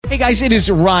Hey, guys, it is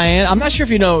Ryan. I'm not sure if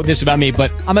you know this about me, but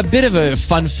I'm a bit of a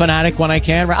fun fanatic when I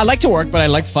can. I like to work, but I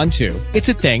like fun, too. It's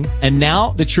a thing. And now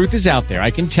the truth is out there.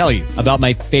 I can tell you about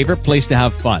my favorite place to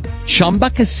have fun. Chumba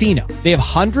Casino. They have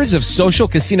hundreds of social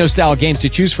casino-style games to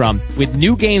choose from with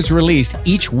new games released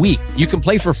each week. You can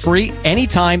play for free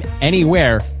anytime,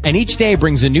 anywhere, and each day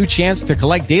brings a new chance to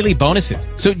collect daily bonuses.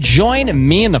 So join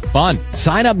me in the fun.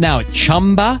 Sign up now at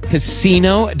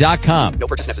ChumbaCasino.com. No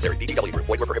purchase necessary. VGW Group.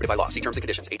 Void where prohibited by law. See terms and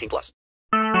conditions. 18+.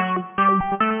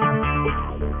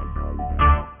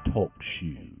 Talk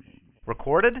shoes.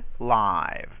 Recorded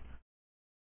live.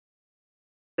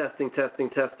 Testing.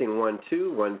 1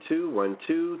 2 1 2 1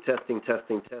 2. Testing.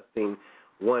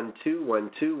 1 2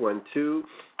 1 2 1 2.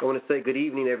 I want to say good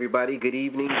evening, everybody. Good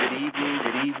evening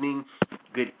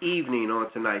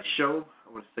on tonight's show.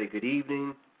 I want to say good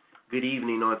evening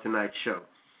on tonight's show.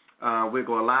 We'll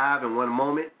go live in 1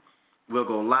 moment.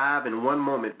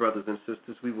 Brothers and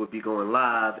sisters. We will be going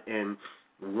live in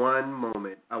 1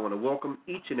 moment. I want to welcome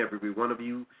each and every one of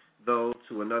you, though,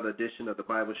 to another edition of the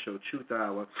Bible Show Truth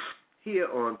Hour here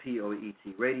on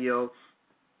POET Radio.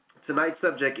 Tonight's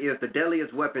subject is the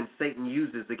deadliest weapon Satan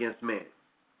uses against man.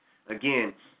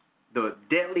 Again, the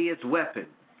deadliest weapon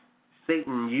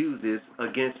Satan uses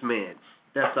against man.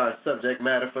 That's our subject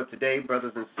matter for today,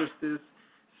 brothers and sisters.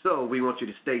 So we want you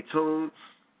to stay tuned,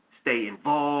 stay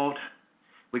involved.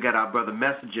 We got our brother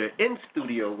Messenger in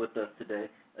studio with us today.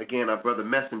 Again, our brother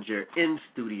Messenger in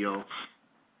studio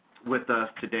with us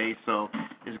today. So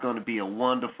it's going to be a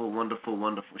wonderful, wonderful,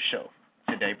 wonderful show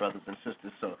today, brothers and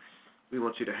sisters. So we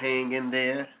want you to hang in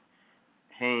there.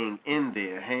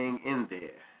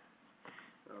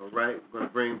 All right, we're going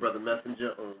to bring Brother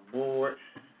Messenger on board.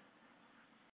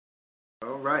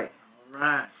 All right.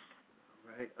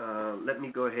 Let me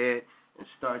go ahead and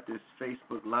start this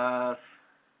Facebook Live.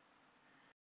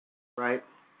 Right.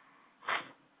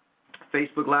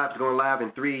 Facebook Live is going live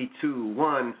in 3, 2,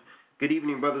 1. Good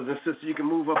evening, brothers and sisters. You can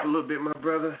move up a little bit, my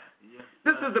brother. Yes,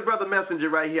 this is the Brother Messenger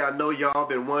right here. I know y'all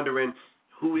been wondering,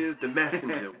 who is the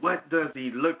messenger? What does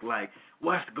he look like?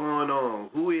 What's going on?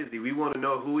 Who is he? We want to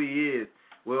know who he is.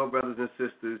 Well, brothers and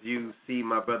sisters, you see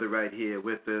my brother right here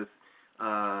with us.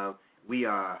 We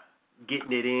are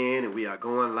getting it in, and we are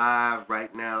going live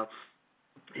right now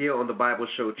here on the Bible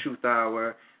Show Truth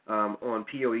Hour on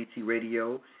POET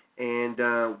Radio. And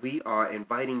we are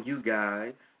inviting you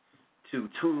guys to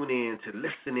tune in, to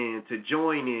listen in, to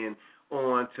join in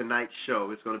on tonight's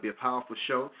show. It's going to be a powerful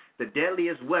show. The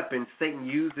deadliest weapon Satan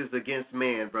uses against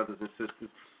man, brothers and sisters.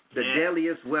 The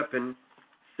deadliest weapon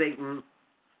Satan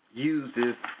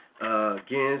uses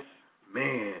against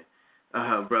man,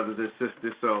 brothers and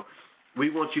sisters. So we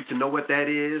want you to know what that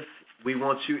is. We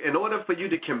want you, in order for you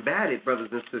to combat it,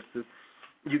 brothers and sisters,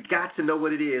 you got to know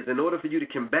what it is. In order for you to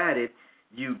combat it,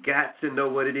 you got to know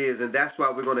what it is, and that's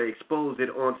why we're going to expose it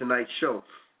on tonight's show.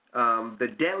 The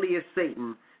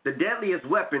deadliest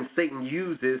weapon Satan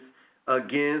uses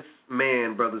against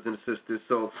man, brothers and sisters.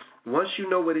 So once you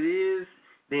know what it is,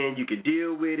 then you can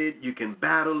deal with it, you can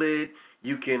battle it,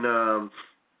 you can,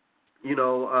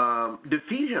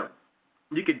 defeat him.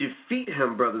 You can defeat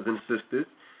him, brothers and sisters.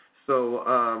 So,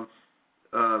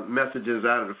 messages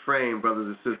out of the frame, brothers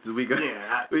and sisters.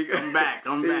 I'm back.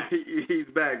 He's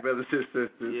back, brothers and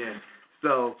sisters. Yeah.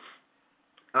 So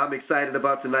I'm excited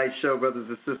about tonight's show, brothers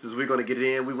and sisters. We're going to get it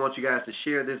in. We want you guys to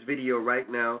share this video right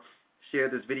now. We're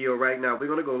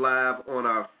going to go live on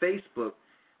our Facebook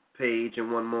page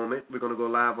in 1 moment. We're going to go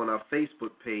live on our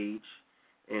Facebook page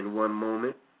in 1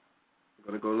 moment. We're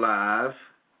going to go live.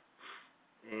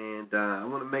 And I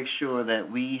want to make sure that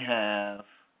we have...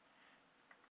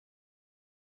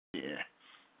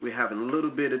 we're having a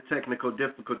little bit of technical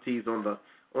difficulties on the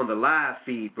live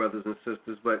feed, brothers and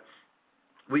sisters, but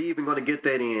we're even going to get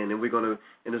that in, and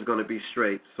it's going to be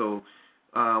straight. So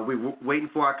we're waiting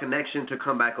for our connection to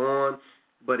come back on.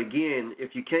 But again,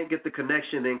 if you can't get the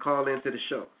connection, then call into the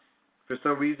show. For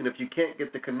some reason, if you can't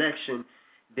get the connection,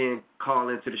 then call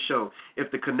into the show.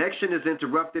 If the connection is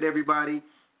interrupted, everybody,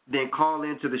 then call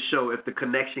into the show. If the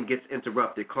connection gets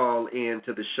interrupted, call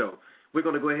into the show. We're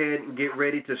going to go ahead and get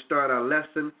ready to start our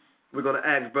lesson. We're going to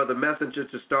ask Brother Messenger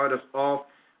to start us off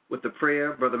with the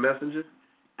prayer. Brother Messenger?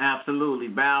 Absolutely.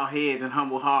 Bow heads and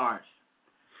humble hearts.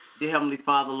 Dear Heavenly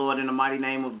Father, Lord, in the mighty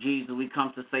name of Jesus, we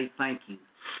come to say thank you.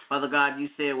 Father God, you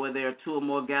said where there are two or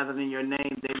more gathered in your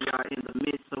name, there we are in the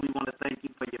midst, so we want to thank you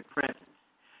for your presence.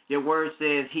 Your word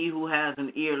says, he who has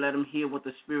an ear, let him hear what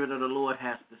the Spirit of the Lord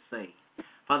has to say.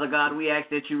 Father God, we ask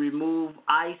that you remove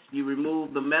ice, you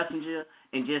remove the messenger,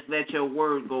 and just let your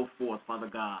word go forth, Father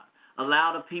God.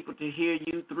 Allow the people to hear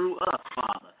you through us,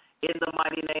 Father. In the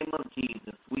mighty name of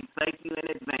Jesus, we thank you in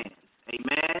advance.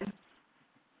 Amen.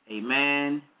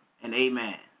 Amen and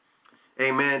amen.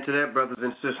 Amen to that, brothers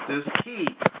and sisters. Key,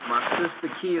 my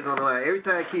sister Key is on the line. Every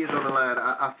time Key is on the line,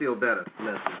 I feel better.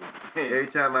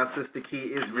 Every time my sister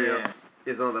Key Israel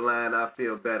is on the line, I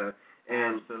feel better.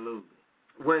 And absolutely.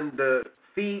 When the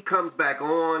feed comes back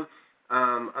on,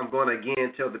 I'm going to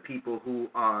again tell the people who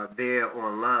are there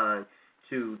online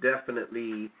to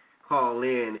definitely call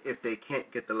in if they can't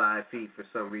get the live feed for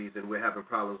some reason. We're having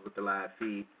problems with the live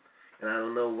feed, and I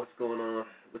don't know what's going on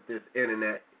with this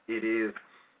internet. It is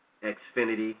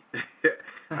Xfinity.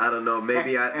 I don't know.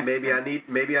 Maybe I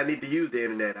need to use the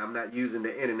internet. I'm not using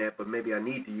the internet, but maybe I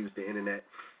need to use the internet.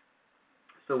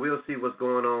 So we'll see what's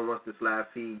going on once this live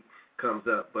feed comes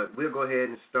up. But we'll go ahead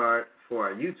and start for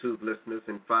our YouTube listeners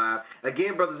in 5.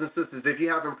 Again, brothers and sisters, if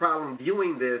you're having a problem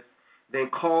viewing this, then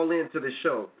call in to the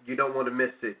show. You don't want to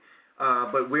miss it.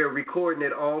 But we're recording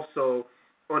it also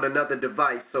on another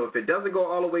device. So if it doesn't go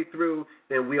all the way through,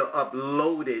 then we'll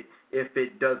upload it if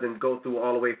it doesn't go through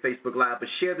all the way Facebook Live. But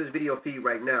share this video feed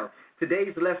right now.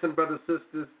 Today's lesson, brothers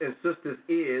and sisters,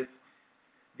 is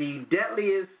the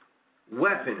deadliest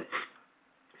weapon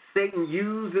Satan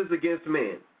uses against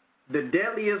man. The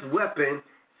deadliest weapon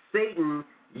Satan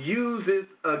uses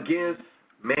against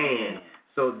man.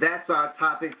 So that's our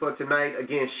topic for tonight.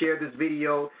 Again, share this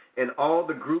video in all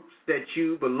the groups that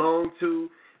you belong to,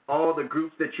 all the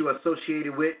groups that you are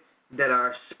associated with that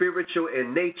are spiritual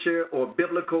in nature or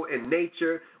biblical in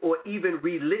nature or even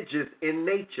religious in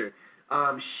nature.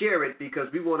 Share it because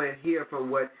we want to hear from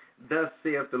what thus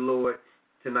saith the Lord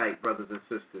tonight, brothers and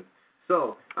sisters.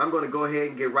 So I'm going to go ahead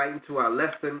and get right into our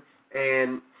lesson,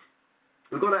 and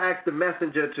we're going to ask the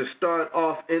messenger to start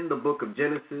off in the book of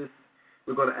Genesis.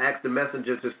 We're going to ask the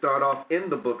messenger to start off in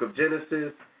the book of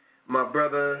Genesis. My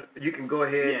brother, you can go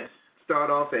ahead and start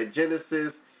off at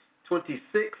Genesis 26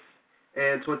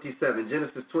 and 27.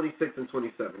 Genesis 26 and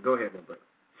 27. Go ahead, my brother.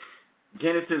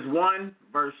 Genesis 1,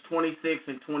 verse 26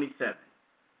 and 27.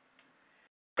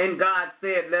 And God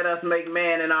said, let us make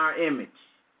man in our image,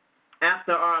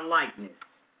 after our likeness,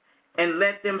 and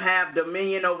let them have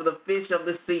dominion over the fish of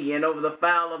the sea, and over the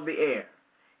fowl of the air,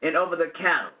 and over the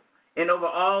cattle, and over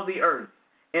all the earth,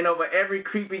 and over every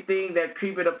creepy thing that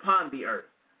creepeth upon the earth.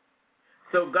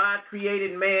 So God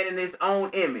created man in his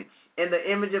own image. In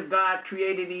the image of God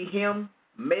created he him,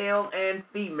 male and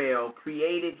female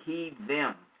created he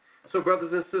them. So,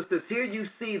 brothers and sisters, here you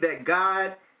see that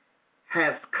God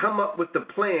has come up with the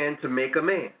plan to make a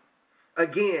man.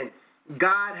 Again,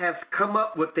 God has come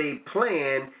up with a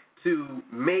plan to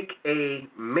make a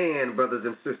man, brothers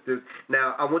and sisters.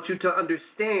 Now, I want you to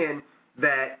understand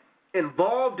that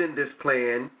involved in this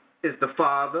plan is the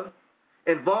Father.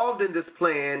 Involved in this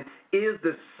plan is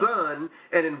the Son,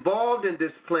 and involved in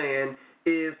this plan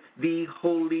is the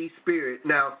Holy Spirit.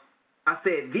 Now, I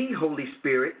said the Holy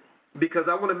Spirit because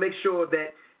I want to make sure that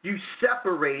you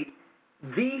separate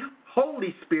the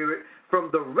Holy Spirit from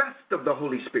the rest of the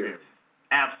Holy Spirit.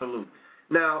 Absolutely.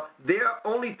 Now, there are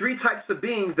only 3 types of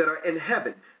beings that are in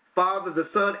heaven: Father, the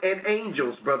Son, and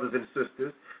angels, brothers and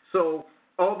sisters. So,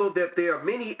 although that there are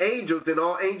many angels, and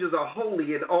all angels are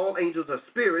holy, and all angels are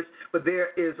spirits, but there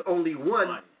is only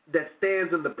one that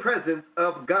stands in the presence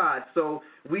of God. So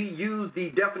we use the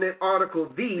definite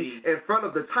article "the" in front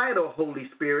of the title Holy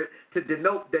Spirit to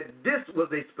denote that this was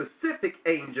a specific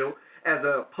angel as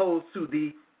opposed to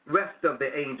the rest of the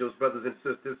angels, brothers and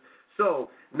sisters. So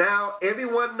now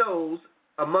everyone knows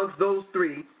amongst those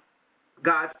 3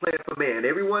 God's plan for man.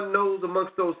 Everyone knows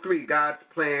amongst those 3 God's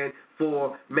plan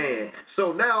for man.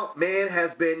 So now man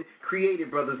has been created,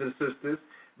 brothers and sisters,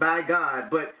 by God.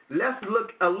 But let's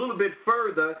look a little bit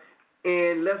further,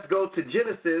 and let's go to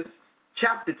Genesis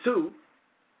chapter 2.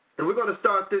 And we're going to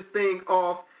start this thing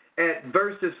off at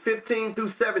verses 15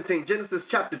 through 17. Genesis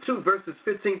chapter 2, verses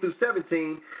 15 through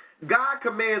 17. God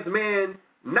commands man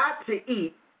not to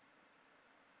eat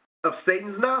of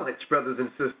Satan's knowledge, brothers and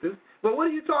sisters. Well, what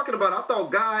are you talking about? I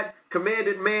thought God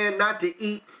commanded man not to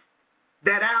eat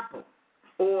that apple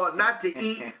or not to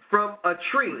eat from a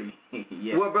tree.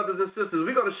 Yes. Well, brothers and sisters,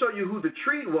 we're going to show you who the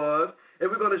tree was,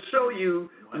 and we're going to show you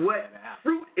what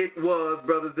fruit it was,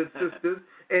 brothers and sisters,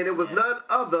 and it was none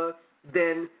other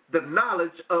than the knowledge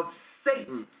of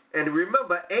Satan. And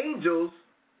remember, angels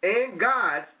and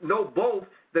gods know both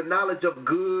the knowledge of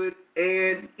good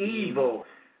and evil.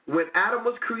 When Adam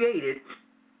was created,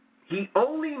 he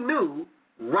only knew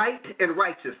right and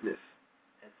righteousness.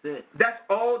 That's it. That's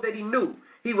all that he knew.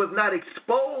 He was not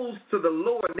exposed to the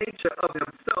lower nature of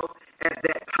himself at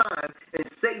that time, and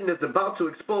Satan is about to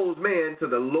expose man to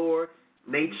the lower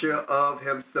nature of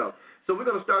himself. So we're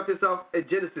going to start this off at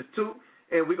Genesis 2,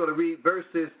 and we're going to read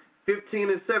verses 15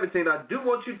 and 17. I do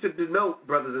want you to denote,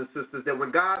 brothers and sisters, that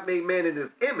when God made man in his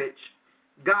image,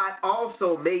 God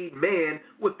also made man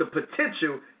with the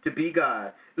potential to be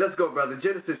God. Let's go, brother.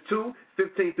 Genesis 2,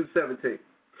 15 through 17.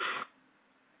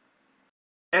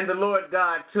 And the Lord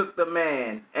God took the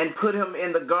man and put him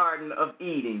in the garden of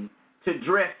Eden to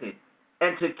dress it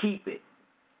and to keep it.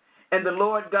 And the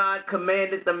Lord God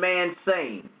commanded the man,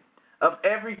 saying, of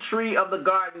every tree of the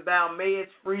garden thou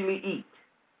mayest freely eat,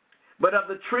 but of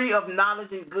the tree of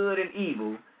knowledge of good and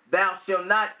evil thou shalt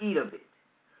not eat of it.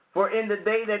 For in the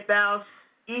day that thou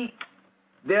eat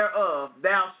thereof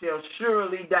thou shalt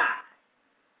surely die.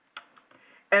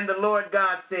 And the Lord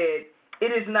God said, it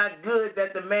is not good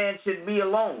that the man should be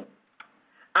alone.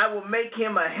 I will make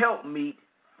him a helpmeet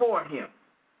for him.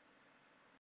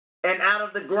 And out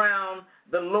of the ground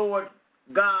the Lord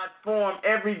God formed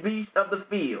every beast of the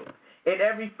field, and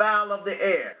every fowl of the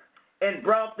air, and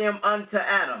brought them unto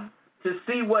Adam, to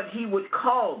see what he would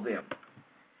call them.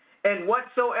 And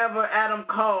whatsoever Adam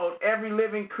called every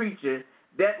living creature,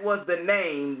 that was the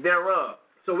name thereof.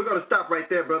 So we're going to stop right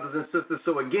there, brothers and sisters.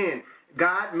 So again,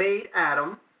 God made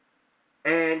Adam,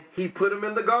 and he put him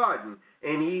in the garden,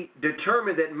 and he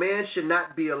determined that man should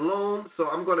not be alone, so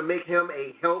I'm going to make him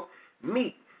a help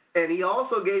meet. And he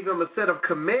also gave him a set of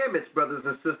commandments, brothers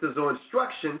and sisters, or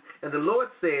instruction, and the Lord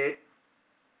said,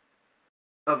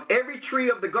 of every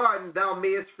tree of the garden thou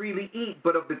mayest freely eat,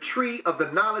 but of the tree of the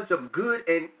knowledge of good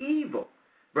and evil,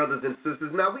 brothers and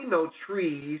sisters. Now we know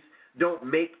trees don't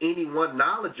make anyone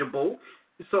knowledgeable,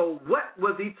 so what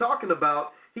was he talking about?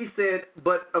 He said,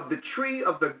 but of the tree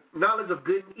of the knowledge of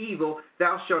good and evil,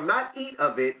 thou shalt not eat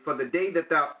of it, for the day that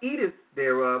thou eatest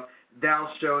thereof, thou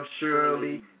shalt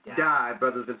surely die,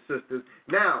 brothers and sisters.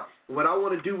 Now, what I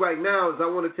want to do right now is I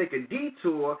want to take a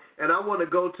detour, and I want to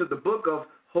go to the book of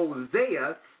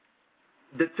Hosea,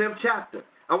 the 10th chapter.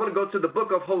 I want to go to the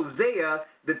book of Hosea,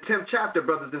 the 10th chapter,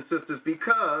 brothers and sisters,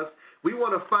 because we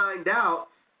want to find out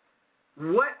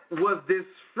what was this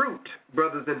fruit,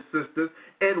 brothers and sisters,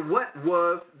 and what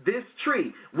was this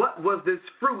tree? What was this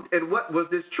fruit and what was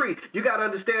this tree? You got to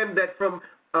understand that from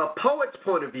a poet's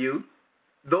point of view,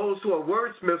 those who are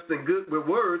wordsmiths and good with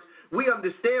words, we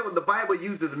understand when the Bible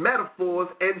uses metaphors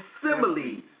and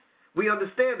similes. We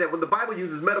understand that when the Bible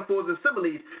uses metaphors and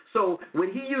similes. So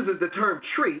when he uses the term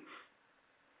tree,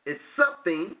 it's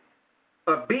something,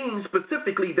 a being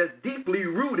specifically, that's deeply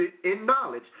rooted in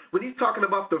knowledge. When he's talking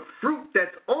about the fruit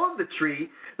that's on the tree,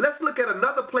 let's look at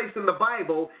another place in the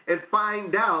Bible and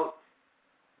find out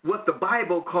what the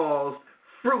Bible calls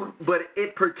fruit, but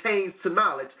it pertains to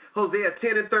knowledge. Hosea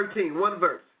 10 and 13, one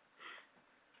verse.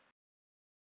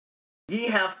 Ye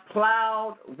have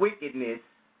plowed wickedness,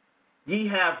 ye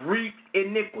have reaped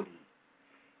iniquity.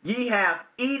 Ye have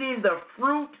eaten the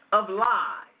fruit of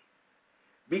lies,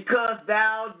 because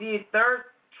thou didst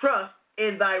trust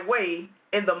in thy way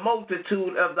in the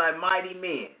multitude of thy mighty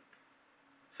men.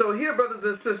 So here, brothers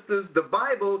and sisters, the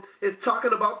Bible is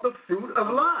talking about the fruit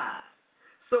of lies.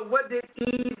 So what did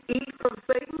Eve eat from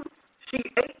Satan? She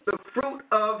ate the fruit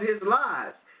of his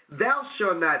lies. Thou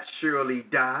shalt not surely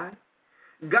die.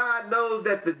 God knows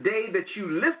that the day that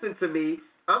you listen to me,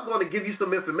 I'm going to give you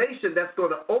some information that's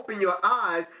going to open your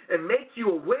eyes and make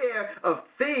you aware of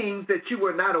things that you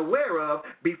were not aware of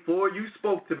before you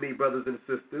spoke to me, brothers and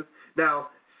sisters. Now,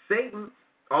 Satan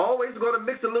always going to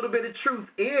mix a little bit of truth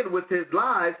in with his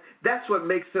lies. That's what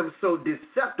makes him so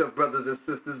deceptive, brothers and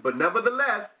sisters. But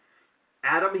nevertheless,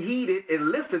 Adam heeded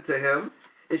and listened to him,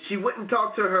 and she went and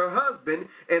talked to her husband,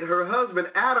 and her husband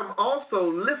Adam also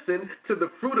listened to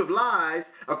the fruit of lies,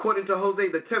 according to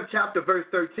Hosea, the 10th chapter, verse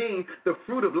 13, the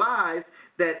fruit of lies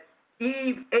that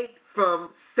Eve ate from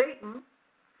Satan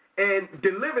and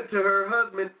delivered to her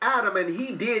husband Adam, and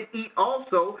he did eat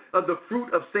also of the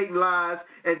fruit of Satan's lies,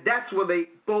 and that's where they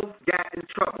both got in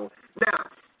trouble. Now,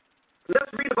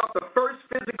 let's read about the first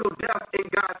physical death in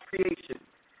God's creation.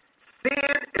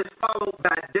 Sin is followed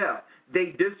by death.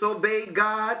 They disobeyed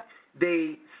God.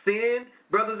 They sinned,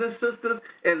 brothers and sisters.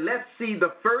 And let's see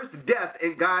the first death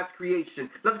in God's creation.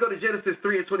 Let's go to Genesis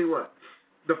 3 and 21.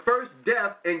 The first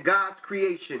death in God's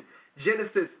creation.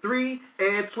 Genesis 3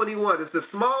 and 21. It's a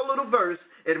small little verse,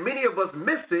 and many of us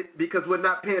miss it because we're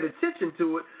not paying attention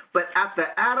to it. But after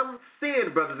Adam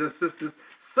sinned, brothers and sisters,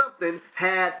 something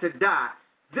had to die.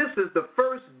 This is the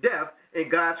first death in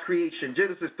God's creation.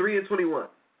 Genesis 3 and 21.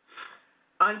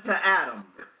 Unto Adam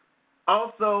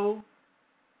also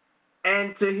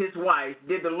and to his wife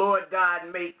did the Lord God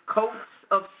make coats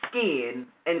of skin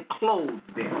and clothe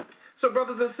them. So,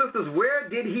 brothers and sisters, where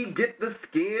did he get the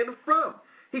skin from?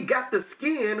 He got the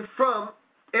skin from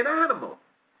an animal.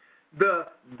 the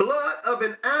blood of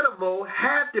an animal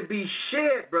had to be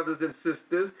shed, brothers and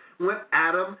sisters, when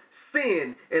Adam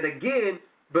sinned. And again,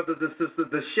 brothers and sisters,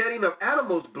 the shedding of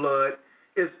animals' blood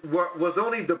was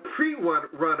only the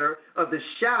pre-runner of the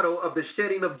shadow of the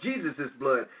shedding of Jesus'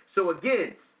 blood. So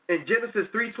again, in Genesis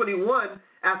 3:21,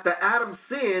 after Adam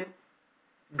sinned,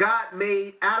 God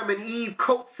made Adam and Eve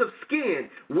coats of skin.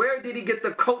 Where did he get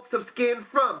the coats of skin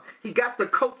from? He got the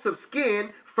coats of skin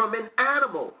from an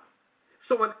animal.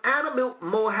 So an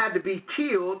animal had to be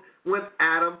killed when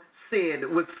Adam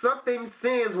sinned. When something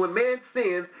sins, when man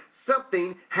sins,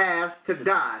 something has to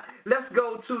die. Let's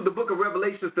go to the book of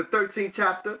Revelations, the 13th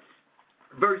chapter,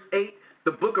 verse 8.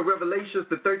 The book of Revelations,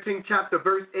 the 13th chapter,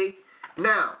 verse 8.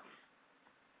 Now,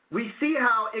 we see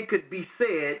how it could be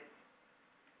said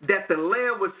that the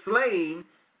Lamb was slain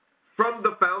from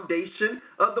the foundation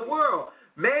of the world.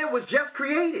 Man was just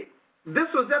created. This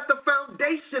was at the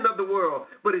foundation of the world.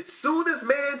 But as soon as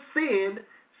man sinned,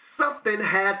 something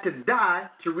had to die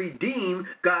to redeem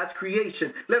God's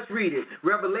creation. Let's read it.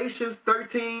 Revelations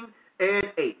 13 and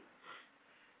 8.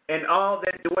 And all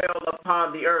that dwell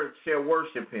upon the earth shall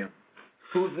worship him,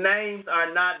 whose names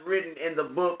are not written in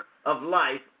the book of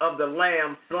life of the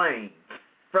Lamb slain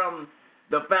from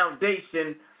the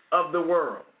foundation of the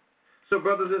world. So,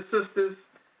 brothers and sisters,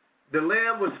 the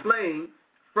Lamb was slain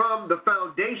from the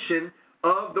foundation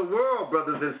of the world,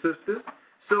 brothers and sisters.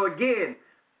 So again,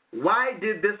 why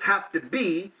did this have to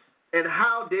be, and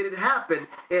how did it happen?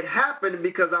 It happened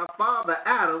because our father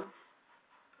Adam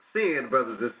sinned,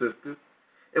 brothers and sisters.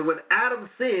 And when Adam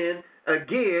sinned,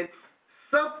 again,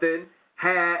 something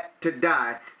had to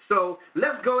die. So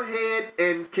let's go ahead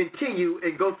and continue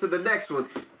and go to the next one.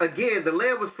 Again, the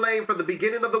Lamb was slain from the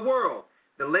beginning of the world.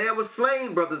 The Lamb was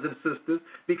slain, brothers and sisters,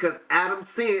 because Adam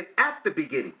sinned at the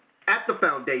beginning, at the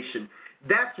foundation.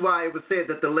 That's why it was said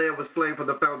that the Lamb was slain from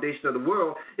the foundation of the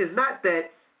world. It's not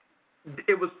that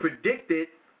it was predicted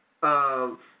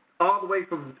all the way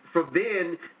from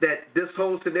then that this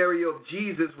whole scenario of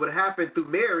Jesus would happen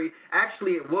through Mary.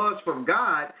 Actually, it was from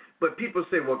God, but people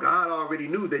say, well, God already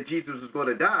knew that Jesus was going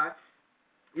to die.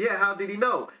 Yeah, how did he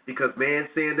know? Because man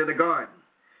sinned in the garden.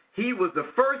 He was the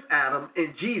first Adam,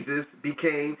 and Jesus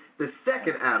became the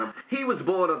second Adam. He was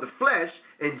born of the flesh,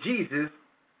 and Jesus,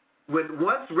 when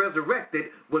once resurrected,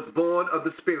 was born of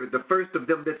the Spirit, the first of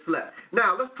them that slept.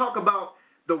 Now, let's talk about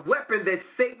the weapon that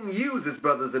Satan uses,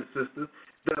 brothers and sisters,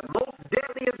 the most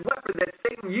deadliest weapon that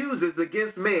Satan uses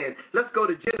against man. Let's go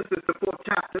to Genesis, the 4th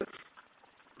chapter,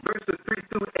 verses 3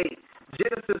 through 8.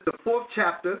 Genesis, the 4th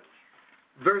chapter,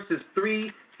 verses 3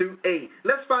 through 8.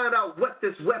 Let's find out what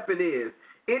this weapon is.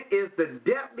 It is the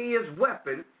deadliest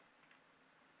weapon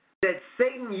that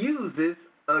Satan uses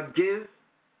against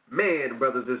man,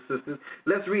 brothers and sisters.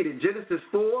 Let's read it. Genesis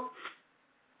 4,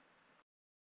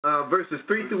 verses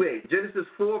 3 through 8. Genesis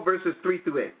 4, verses 3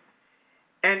 through 8.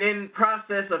 And in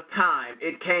process of time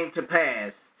it came to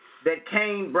pass that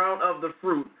Cain brought of the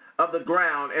fruit of the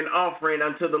ground an offering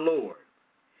unto the Lord.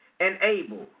 And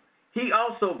Abel, he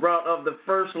also brought of the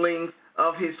firstlings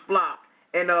of his flock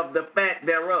and of the fat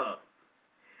thereof.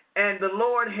 And the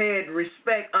Lord had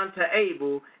respect unto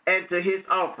Abel and to his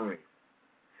offering.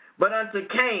 But unto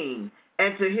Cain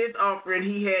and to his offering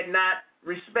he had not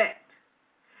respect.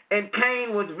 And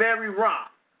Cain was very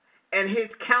wroth, and his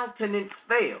countenance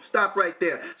failed. Stop right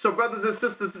there. So, brothers and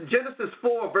sisters, Genesis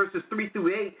 4, verses 3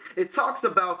 through 8, it talks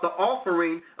about the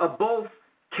offering of both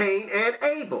Cain and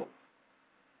Abel.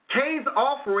 Cain's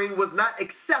offering was not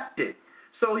accepted.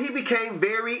 So he became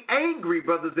very angry,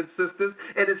 brothers and sisters,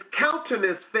 and his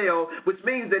countenance fell, which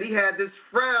means that he had this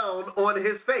frown on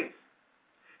his face.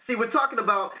 See, we're talking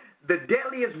about the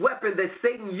deadliest weapon that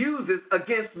Satan uses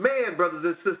against man, brothers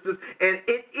and sisters, and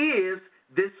it is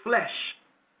this flesh.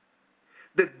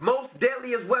 The most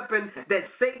deadliest weapon that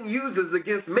Satan uses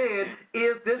against man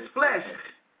is this flesh.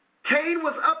 Cain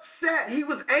was upset. He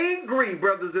was angry,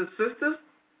 brothers and sisters.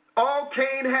 All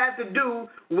Cain had to do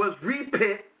was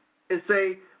repent and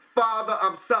say, Father,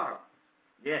 I'm sorry.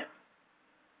 Yeah.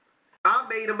 I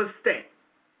made a mistake.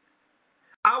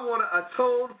 I want to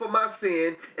atone for my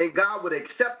sin, and God would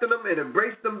accept them and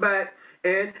embrace them back,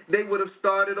 and they would have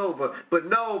started over. But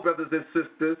no, brothers and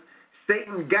sisters,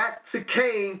 Satan got to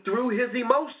Cain through his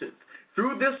emotions,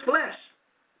 through this flesh.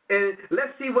 And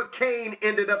let's see what Cain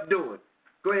ended up doing.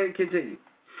 Go ahead and continue.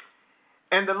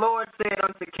 And the Lord said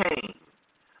unto Cain,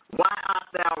 Why art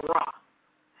thou wroth?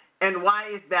 And why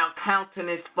is thy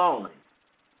countenance fallen?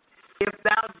 If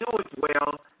thou doest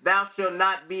well, thou shalt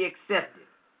not be accepted.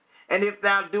 And if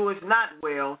thou doest not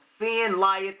well, sin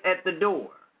lieth at the door.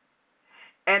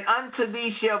 And unto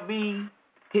thee shall be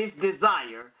his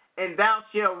desire, and thou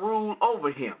shalt rule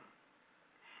over him.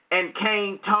 And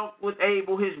Cain talked with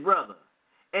Abel his brother.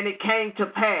 And it came to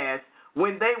pass,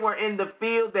 when they were in the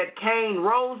field, that Cain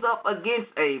rose up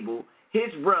against Abel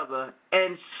his brother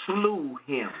and slew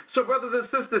him. So, brothers and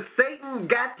sisters, Satan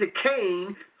got to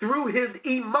Cain through his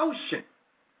emotion.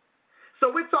 So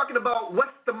we're talking about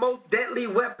what's the most deadly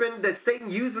weapon that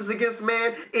Satan uses against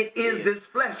man. It is this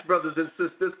flesh, brothers and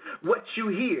sisters. What you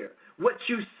hear, what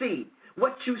you see,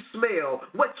 what you smell,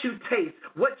 what you taste,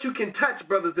 what you can touch,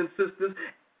 brothers and sisters.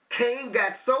 Cain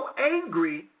got so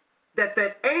angry that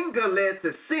anger led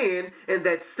to sin, and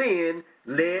that sin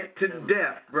led to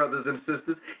death, brothers and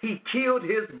sisters. He killed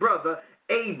his brother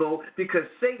Abel because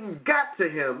Satan got to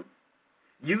him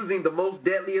using the most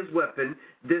deadliest weapon,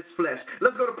 this flesh.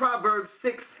 Let's go to Proverbs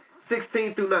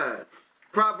 6:16 through 9.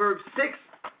 Proverbs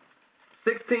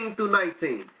 6:16 through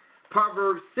 19.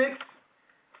 Proverbs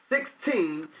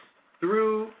 6:16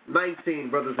 through 19,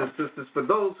 brothers and sisters. For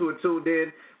those who are tuned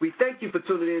in, we thank you for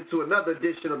tuning in to another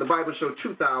edition of the Bible Show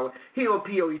Truth Hour here on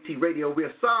POET Radio.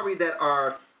 We're sorry that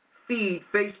our feed,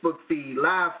 Facebook feed,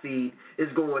 live feed,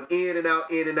 is going in and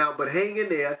out, but hang in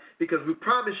there because we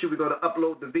promise you we're going to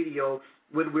upload the video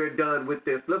when we're done with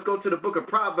this. Let's go to the book of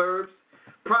Proverbs,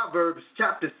 Proverbs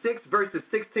chapter 6, verses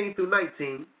 16 through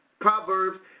 19.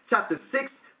 Proverbs chapter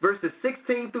 6, verses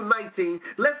 16 through 19.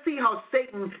 Let's see how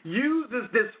Satan uses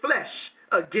this flesh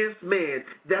against man.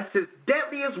 That's his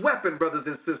deadliest weapon, brothers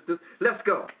and sisters. Let's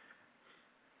go.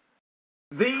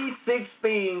 These 6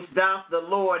 things doth the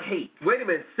Lord hate. Wait a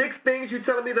minute. 6 things you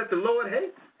telling me that the Lord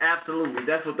hates? Absolutely.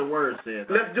 That's what the word says.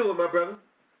 Let's do it, my brother.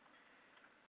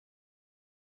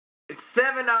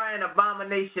 7 are an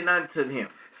abomination unto him.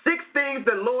 6 things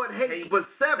the Lord hates, but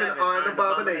 7 are an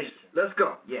abomination. Let's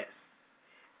go. Yes.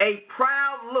 A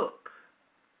proud look,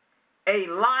 a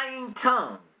lying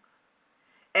tongue,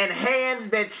 and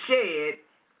hands that shed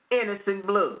innocent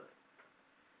blood,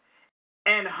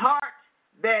 and heart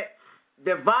that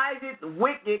deviseth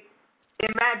wicked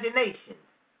imaginations,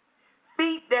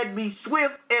 feet that be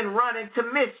swift and run into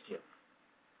mischief,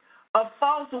 a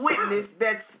false witness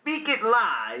that speaketh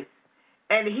lies,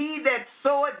 and he that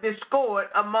soweth discord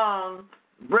among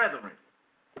brethren.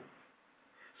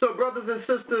 So, brothers and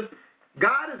sisters,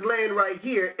 God is laying right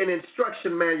here an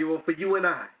instruction manual for you and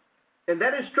I. And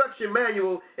that instruction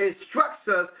manual instructs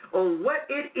us on what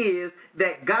it is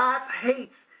that God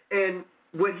hates and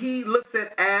what he looks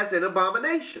at as an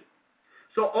abomination.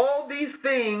 So all these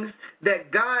things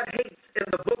that God hates in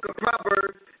the book of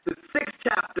Proverbs, the 6th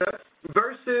chapter,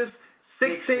 verses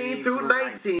 16 through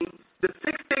 19, the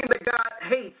 6 things that God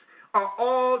hates are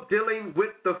all dealing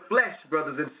with the flesh,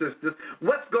 brothers and sisters.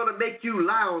 What's going to make you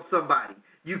lie on somebody?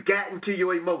 You got into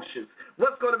your emotions.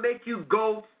 What's going to make you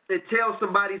go and tell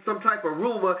somebody some type of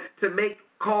rumor to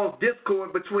cause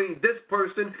discord between this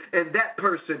person and that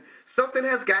person? Something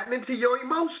has gotten into your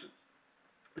emotions.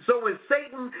 So when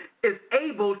Satan is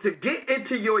able to get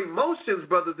into your emotions,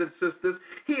 brothers and sisters,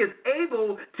 he is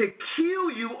able to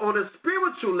kill you on a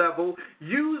spiritual level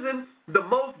using the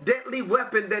most deadly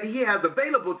weapon that he has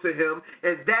available to him,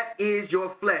 and that is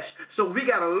your flesh. So we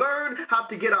got to learn how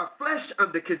to get our flesh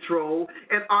under control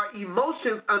and our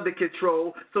emotions under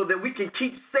control so that we can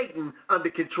keep Satan under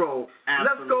control.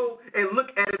 Absolutely. Let's go and look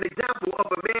at an example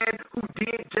of a man who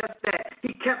did just that.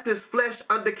 He kept his flesh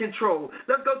under control.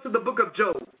 Let's go to the book of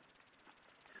Job.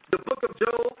 The book of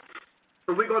Job,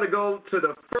 and we're going to go to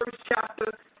the first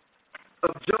chapter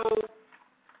of Job.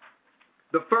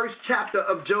 The first chapter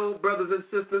of Job, brothers and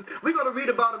sisters. We're going to read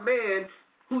about a man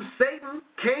who Satan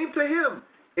came to him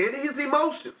in his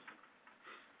emotions.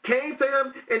 Came to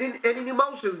him in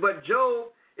emotions, but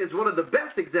Job is one of the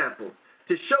best examples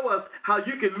to show us how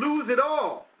you can lose it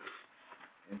all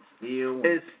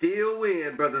and still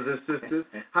win, brothers and sisters.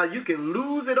 How you can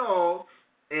lose it all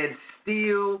and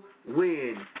still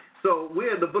win. So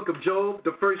we're in the book of Job,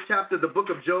 the first chapter of the book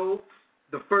of Job,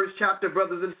 the first chapter,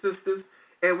 brothers and sisters.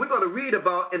 And we're going to read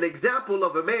about an example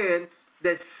of a man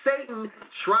that Satan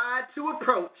tried to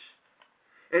approach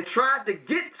and tried to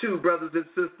get to, brothers and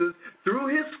sisters, through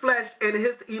his flesh and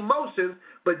his emotions,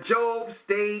 but Job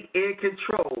stayed in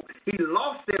control. He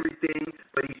lost everything,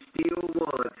 but he still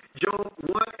won. Job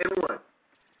 1:1.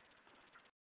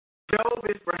 Job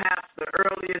is perhaps the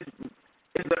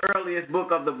earliest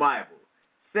book of the Bible,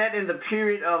 set in the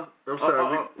period of. I'm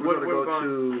sorry, we're going to go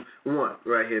to 1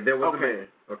 right here. There was a man.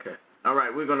 Okay. All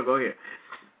right, we're going to go here.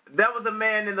 There was a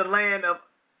man in the land of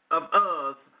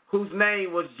Uz whose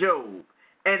name was Job,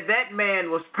 and that man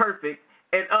was perfect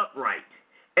and upright,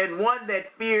 and one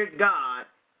that feared God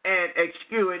and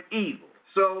eschewed evil.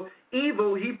 So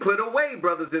evil he put away,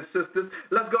 brothers and sisters.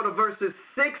 Let's go to verses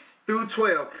 6 through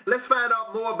 12. Let's find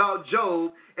out more about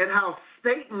Job and how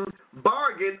Satan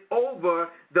bargained over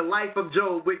the life of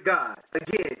Job with God.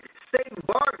 Again, Satan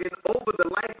bargained over the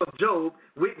life of Job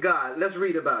with God. Let's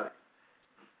read about it.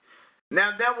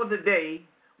 Now there was a day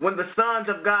when the sons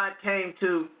of God came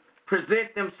to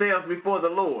present themselves before the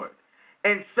Lord,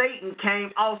 and Satan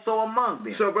came also among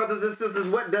them. So, brothers and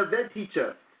sisters, what does that teach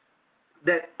us?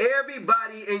 That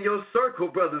everybody in your circle,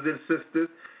 brothers and sisters,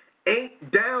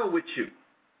 ain't down with you.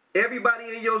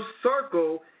 Everybody in your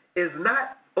circle is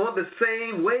not on the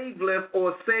same wavelength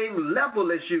or same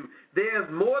level as you. There's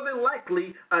more than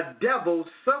likely a devil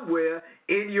somewhere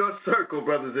in your circle,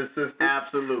 brothers and sisters.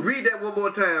 Absolutely. Read that one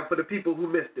more time for the people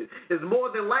who missed it. It's more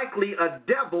than likely a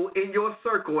devil in your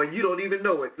circle, and you don't even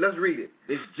know it. Let's read it.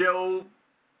 It's Job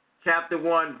chapter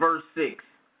 1, verse 6.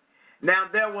 Now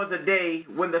there was a day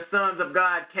when the sons of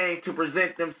God came to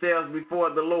present themselves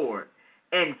before the Lord,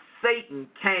 and Satan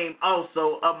came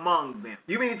also among them.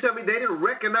 You mean to tell me they didn't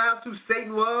recognize who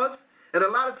Satan was? And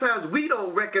a lot of times we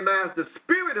don't recognize the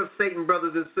spirit of Satan,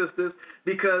 brothers and sisters,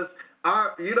 because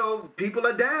people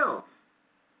are down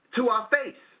to our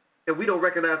face, and we don't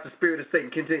recognize the spirit of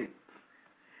Satan. Continue.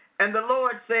 And the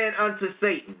Lord said unto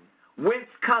Satan, Whence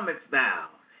comest thou?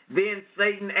 Then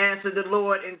Satan answered the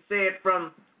Lord and said,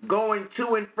 From going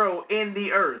to and fro in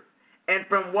the earth, and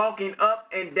from walking up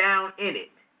and down in it.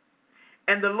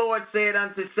 And the Lord said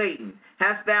unto Satan,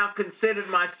 Hast thou considered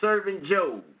my servant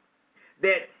Job,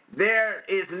 that there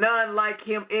is none like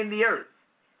him in the earth,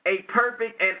 a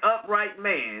perfect and upright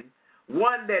man,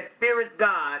 one that feareth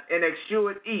God and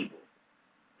escheweth evil?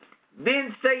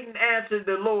 Then Satan answered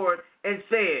the Lord and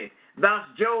said, Doth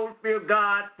Job fear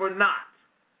God for naught?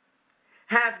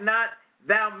 Hast not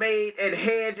thou made an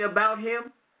hedge about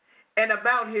him, and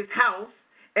about his house,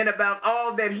 and about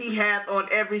all that he hath on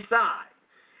every side?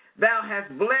 Thou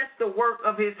hast blessed the work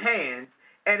of his hands,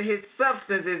 and his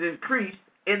substance is increased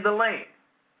in the land.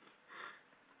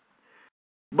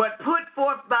 But put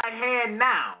forth thy hand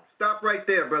now. Stop right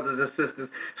there, brothers and sisters.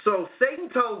 So Satan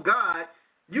told God,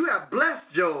 you have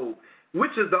blessed Job,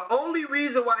 which is the only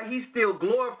reason why he's still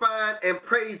glorifying and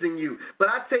praising you. But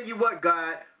I tell you what,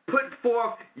 God, put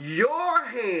forth your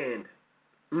hand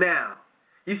now.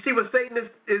 You see what Satan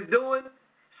is doing?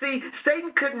 See,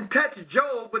 Satan couldn't touch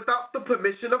Job without the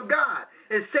permission of God.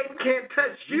 And Satan can't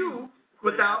touch you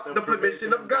without the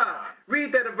permission of God.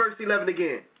 Read that in verse 11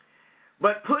 again.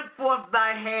 But put forth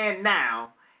thy hand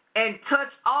now, and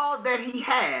touch all that he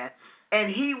hath,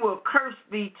 and he will curse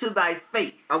thee to thy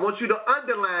face. I want you to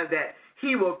underline that.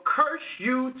 He will curse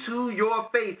you to your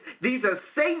face. These are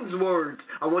Satan's words.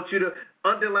 I want you to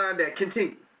underline that.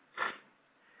 Continue.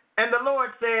 And the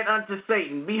Lord said unto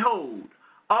Satan, Behold,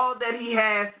 all that he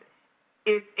has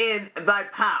is in thy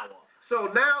power. So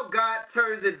now God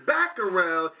turns it back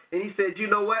around, and he said, you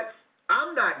know what?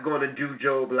 I'm not going to do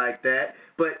Job like that,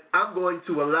 but I'm going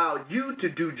to allow you to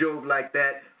do Job like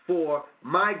that for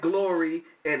my glory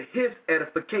and his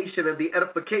edification and the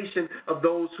edification of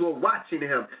those who are watching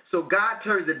him. So God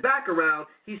turns it back around.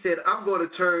 He said, I'm going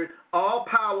to turn all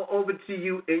power over to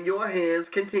you in your hands.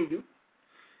 Continue.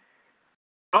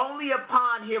 Only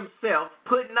upon himself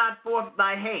put not forth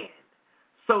thy hand.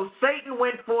 So Satan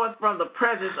went forth from the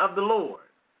presence of the Lord.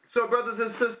 So, brothers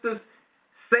and sisters,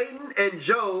 Satan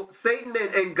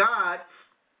and God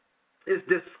is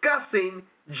discussing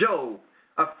Job,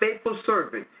 a faithful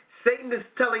servant. Satan is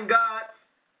telling God,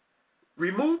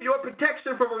 remove your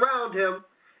protection from around him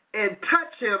and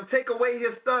touch him, take away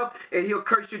his stuff, and he'll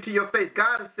curse you to your face.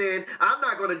 God is saying, I'm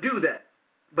not going to do that,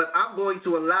 but I'm going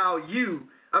to allow you.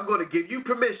 I'm going to give you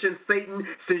permission, Satan,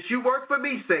 since you work for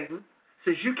me, Satan,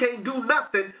 since you can't do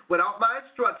nothing without my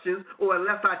instructions or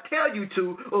unless I tell you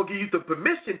to or give you the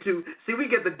permission to. See, we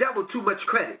give the devil too much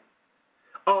credit.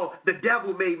 Oh, the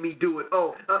devil made me do it.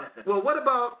 Well, what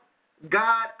about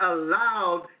God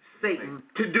allowed Satan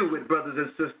to do it, brothers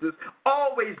and sisters?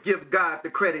 Always give God the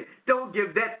credit. Don't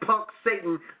give that punk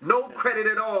Satan no credit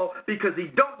at all because he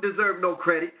don't deserve no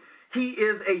credit. He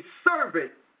is a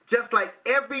servant. Just like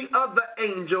every other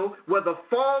angel, whether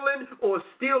fallen or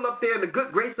still up there in the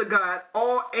good grace of God,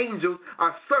 all angels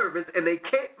are servants and they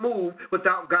can't move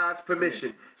without God's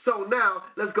permission. So now,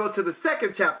 let's go to the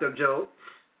second chapter of Job.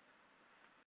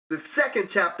 The second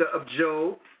chapter of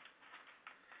Job.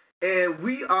 And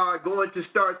we are going to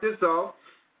start this off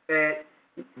at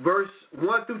verse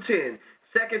 1 through 10.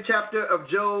 Second chapter of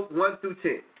Job, 1 through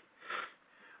 10.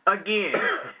 Again,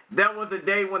 there was a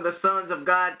day when the sons of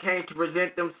God came to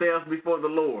present themselves before the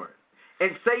Lord. And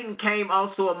Satan came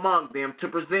also among them to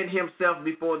present himself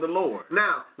before the Lord.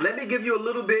 Now, let me give you a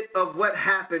little bit of what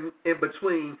happened in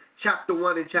between chapter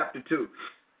 1 and chapter 2.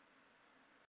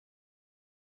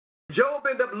 Job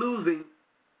ended up losing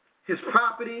his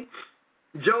property.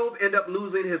 Job ended up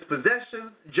losing his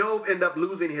possessions. Job ended up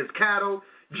losing his cattle.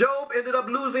 Job ended up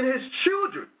losing his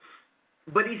children.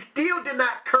 But he still did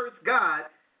not curse God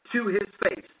to his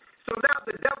face. So now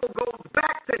the devil goes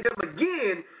back to him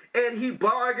again, and he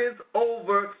bargains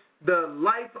over the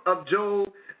life of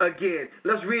Job again.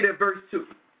 Let's read at verse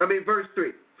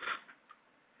 3.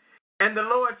 And the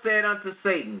Lord said unto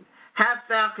Satan, Hast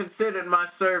thou considered my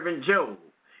servant Job,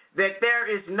 that there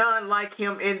is none like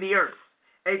him in the earth,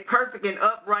 a perfect and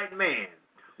upright man,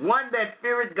 one that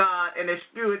feareth God and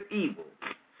escheweth evil,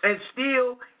 and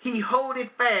still he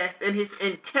holdeth fast in his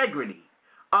integrity,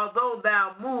 although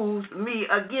thou movest me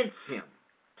against him,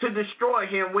 to destroy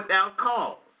him without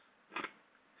cause.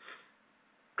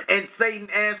 And Satan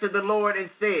answered the Lord and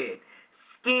said,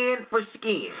 Skin for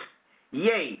skin,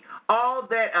 yea, all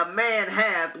that a man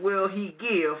hath will he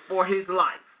give for his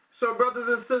life. So, brothers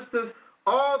and sisters,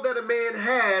 all that a man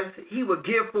has, he will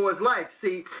give for his life.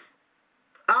 See,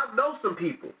 I know some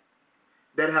people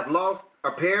that have lost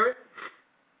a parent.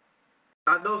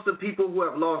 I know some people who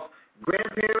have lost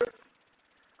grandparents.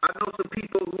 I know some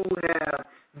people who have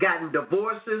gotten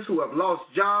divorces, who have lost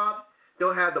jobs,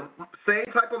 don't have the same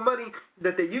type of money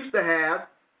that they used to have,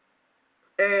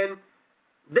 and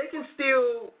they can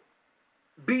still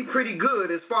be pretty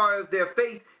good as far as their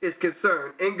faith is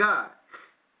concerned in God.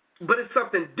 But it's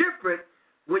something different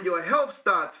when your health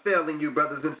starts failing you,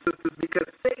 brothers and sisters, because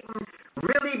Satan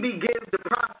really begins the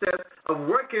process of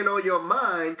working on your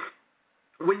mind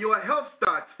when your health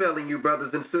starts failing you,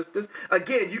 brothers and sisters.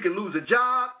 Again, you can lose a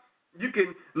job, you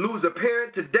can lose a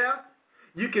parent to death,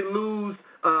 you can lose,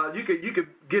 you can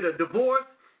get a divorce,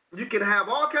 you can have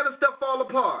all kind of stuff fall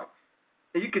apart,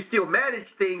 and you can still manage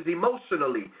things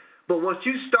emotionally. But once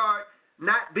you start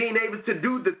not being able to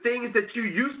do the things that you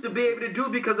used to be able to do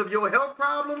because of your health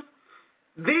problems,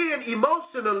 then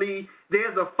emotionally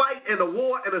there's a fight and a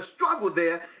war and a struggle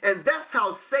there, and that's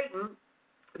how Satan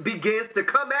begins to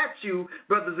come at you,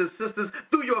 brothers and sisters,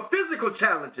 through your physical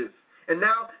challenges. And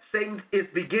now Satan is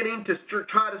beginning to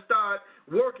try to start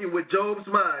working with Job's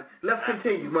mind. Let's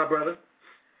continue, my brother.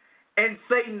 And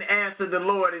Satan answered the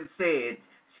Lord and said,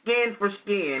 Skin for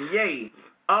skin, yea,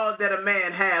 all that a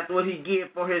man hath will he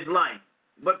give for his life.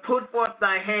 But put forth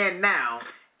thy hand now,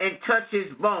 and touch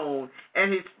his bone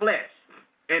and his flesh,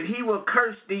 and he will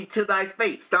curse thee to thy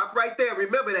face. Stop right there.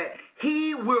 Remember that.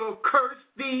 He will curse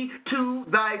thee to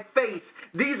thy face.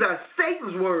 These are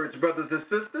Satan's words, brothers and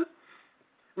sisters.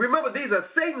 Remember, these are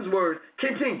Satan's words.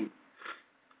 Continue.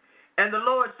 And the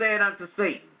Lord said unto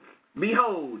Satan,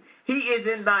 Behold, he is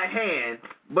in thy hand,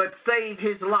 but save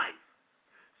his life.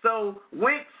 So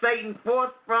went Satan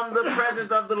forth from the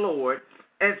presence of the Lord,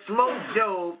 and smote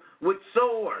Job with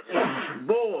sores,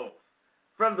 boils,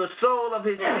 from the sole of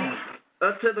his feet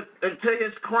unto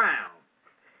his crown.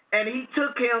 And he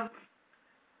took him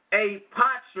a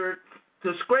potsherd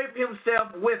to scrape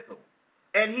himself withal,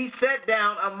 and he sat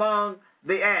down among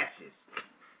the ashes.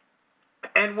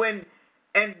 And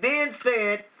then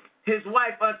said his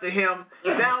wife unto him,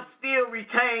 Thou still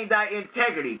retain thy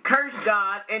integrity. Curse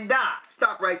God and die.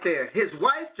 Stop right there. His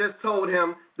wife just told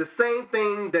him the same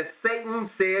thing that Satan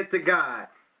said to God.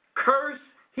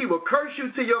 He will curse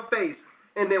you to your face.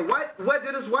 And then what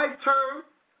did his wife turn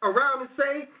around and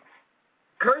say?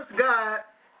 Curse God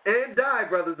and die,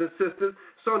 brothers and sisters.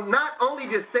 So not only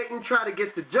did Satan try to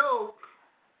get to Job,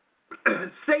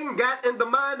 Satan got in the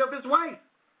mind of his wife.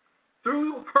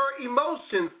 Through her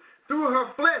emotions, through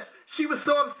her flesh, she was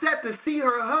so upset to see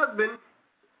her husband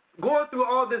going through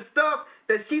all this stuff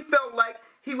that she felt like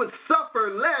he would suffer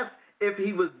less if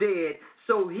he was dead.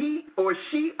 So he or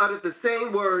she uttered the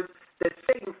same words that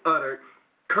Satan uttered.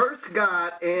 Curse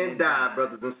God and die,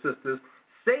 brothers and sisters.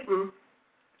 Satan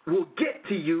will get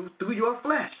to you through your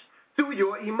flesh, through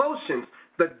your emotions.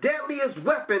 The deadliest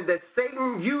weapon that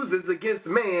Satan uses against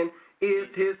man is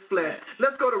his flesh.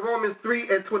 Let's go to Romans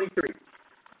 3:23.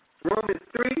 Romans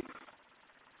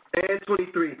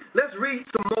 3:23. Let's read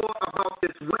some more about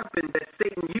this weapon that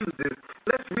Satan uses.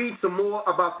 Let's read some more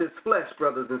about this flesh,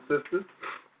 brothers and sisters.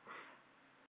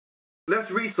 Let's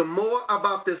read some more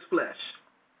about this flesh.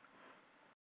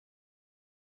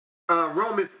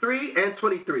 Romans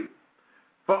 3:23.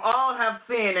 For all have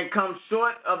sinned and come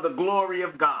short of the glory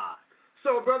of God.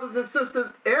 So, brothers and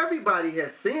sisters, everybody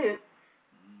has sinned.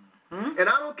 Mm-hmm. And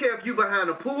I don't care if you're behind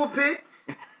a pulpit.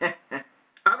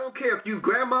 I don't care if you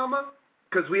grandmama,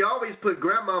 because we always put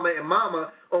grandmama and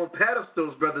mama on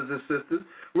pedestals, brothers and sisters.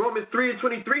 Romans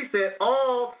 3:23 said,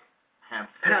 all have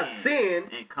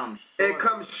sinned and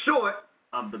come short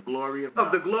of the glory of God.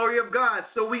 Of the glory of God.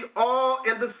 So we all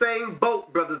in the same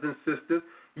boat, brothers and sisters.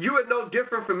 You are no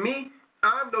different from me.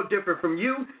 I'm no different from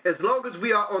you. As long as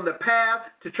we are on the path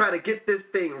to try to get this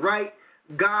thing right,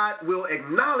 God will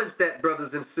acknowledge that,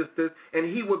 brothers and sisters,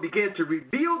 and he will begin to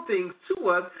reveal things to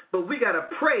us, but we got to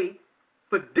pray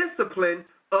for discipline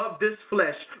of this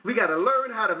flesh. We got to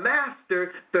learn how to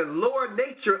master the lower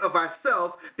nature of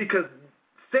ourselves, because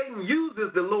Satan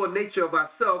uses the lower nature of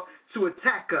ourselves to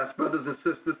attack us, brothers and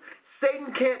sisters.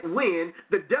 Satan can't win.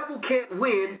 The devil can't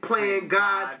win playing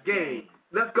God's game.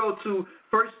 Let's go to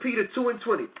 1 Peter 2 and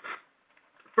 20.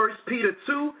 1 Peter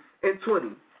 2 and 20.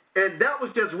 And that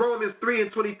was just Romans 3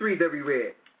 and 23 that we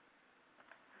read.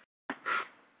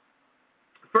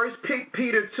 1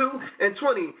 Peter 2 and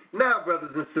 20. Now,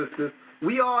 brothers and sisters,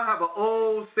 we all have an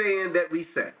old saying that we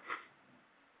say.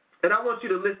 And I want you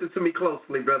to listen to me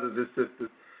closely, brothers and sisters.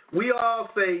 We all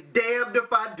say, damned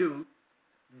if I do,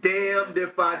 damned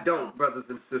if I don't, brothers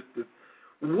and sisters.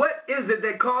 What is it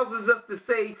that causes us to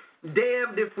say,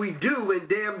 damned if we do and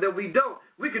damned if we don't?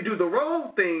 We could do the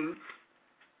wrong thing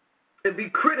and be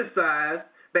criticized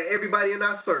by everybody in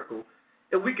our circle.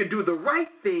 And we could do the right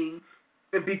thing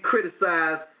and be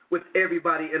criticized with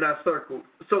everybody in our circle.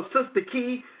 So, Sister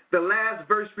Key, the last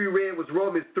verse we read was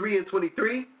Romans 3 and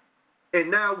 23. And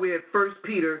now we're at 1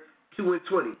 Peter 2 and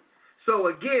 20. So,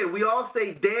 again, we all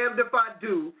say, damned if I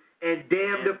do and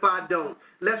damned if I don't.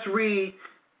 Let's read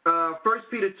 1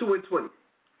 Peter 2 and 20.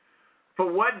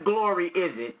 For what glory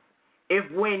is it, if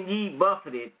when ye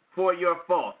buffeted for your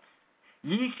faults,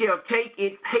 ye shall take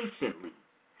it patiently?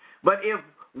 But if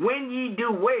when ye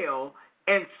do well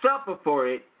and suffer for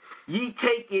it, ye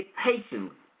take it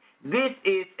patiently, this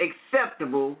is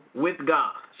acceptable with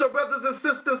God. So, brothers and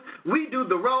sisters, we do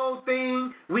the wrong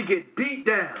thing, we get beat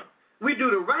down. We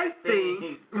do the right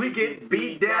thing, we get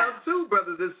beat down too,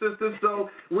 brothers and sisters.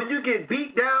 So when you get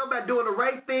beat down by doing the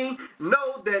right thing,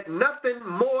 know that nothing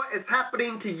more is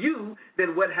happening to you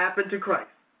than what happened to Christ.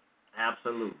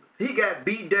 Absolutely. He got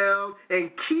beat down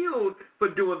and killed for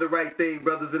doing the right thing,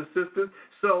 brothers and sisters.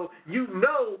 So you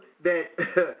know that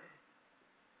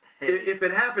if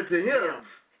it happened to him,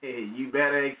 you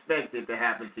better expect it to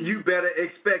happen to you. You better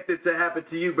expect it to happen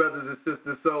to you, brothers and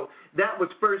sisters. So that was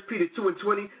 1 Peter 2 and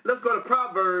 20. Let's go to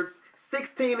Proverbs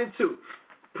 16 and 2.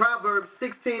 Proverbs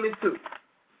 16 and 2.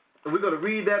 And we're going to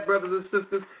read that, brothers and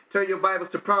sisters. Turn your Bibles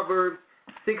to Proverbs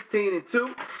 16 and 2.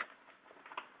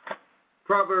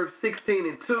 Proverbs 16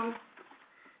 and 2.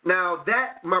 Now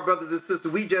that, my brothers and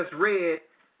sisters, we just read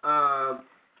 1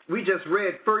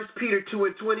 Peter 2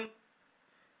 and 20.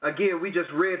 Again, we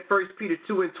just read 1 Peter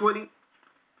 2 and 20.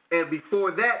 And before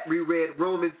that, we read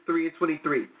Romans 3 and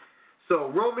 23.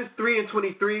 So Romans 3 and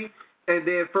 23, and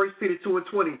then 1 Peter 2 and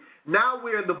 20. Now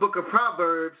we're in the book of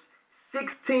Proverbs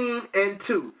 16 and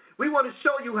 2. We want to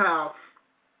show you how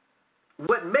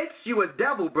what makes you a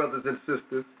devil, brothers and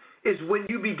sisters, is when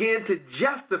you begin to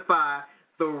justify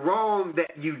the wrong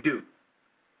that you do.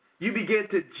 You begin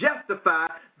to justify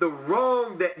the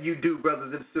wrong that you do,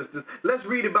 brothers and sisters. Let's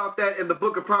read about that in the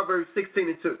book of Proverbs 16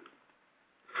 and 2.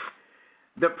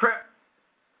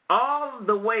 All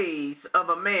the ways of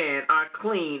a man are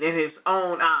clean in his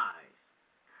own eyes,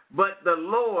 but the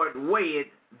Lord weigheth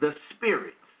the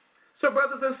spirits. So,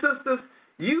 brothers and sisters,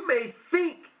 you may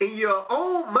think in your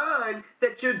own mind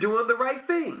that you're doing the right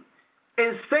thing.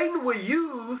 And Satan will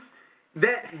use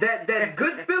that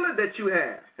good feeling that you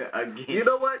have. Again. You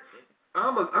know what?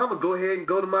 I'm gonna go ahead and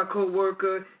go to my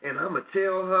coworker and I'm gonna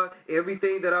tell her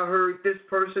everything that I heard this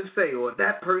person say or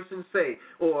that person say.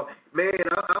 Or, man,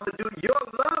 I'm gonna do your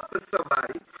love for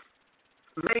somebody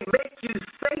may make you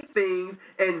say things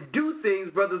and do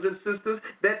things, brothers and sisters,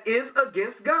 that is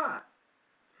against God.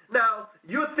 Now,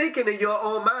 you're thinking in your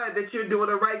own mind that you're doing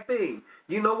the right thing.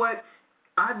 You know what?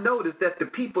 I noticed that the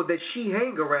people that she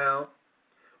hang around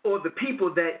or the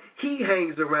people that he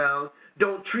hangs around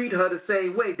don't treat her the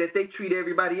same way that they treat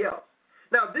everybody else.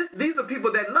 Now, these are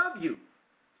people that love you,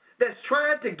 that's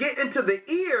trying to get into the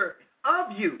ear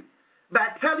of you by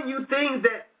telling you things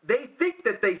that they think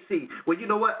that they see. Well, you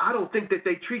know what? I don't think that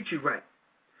they treat you right.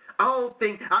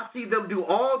 I see them do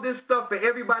all this stuff for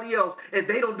everybody else, and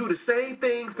they don't do the same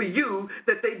thing for you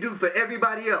that they do for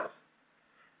everybody else.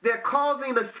 They're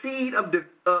causing a seed of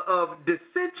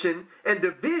dissension and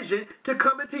division to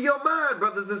come into your mind,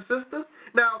 brothers and sisters.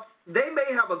 Now, they may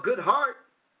have a good heart,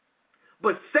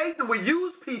 but Satan will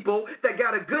use people that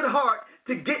got a good heart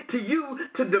to get to you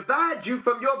to divide you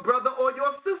from your brother or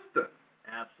your sister.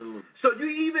 Absolutely. So you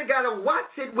even got to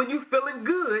watch it when you're feeling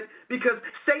good, because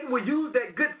Satan will use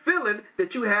that good feeling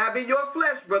that you have in your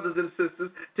flesh, brothers and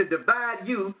sisters, to divide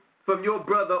you from your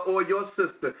brother or your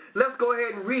sister. Let's go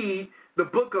ahead and read the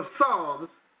book of Psalms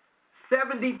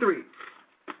 73.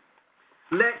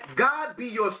 Let God be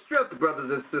your strength,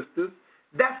 brothers and sisters.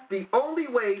 That's the only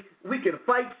way we can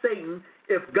fight Satan,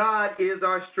 if God is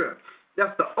our strength.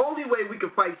 That's the only way we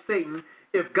can fight Satan,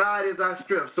 if God is our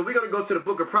strength. So we're going to go to the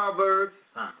book of Proverbs,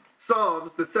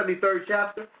 Psalms, the 73rd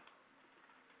chapter.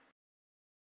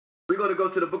 We're going to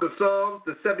go to the book of Psalms,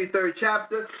 the 73rd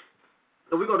chapter,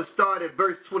 and we're going to start at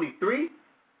verse 23.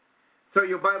 Turn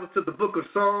your Bible to the book of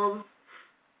Psalms,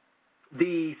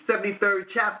 the 73rd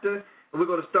chapter, and we're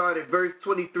going to start at verse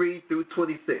 23 through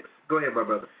 26. Go ahead, my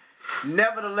brother.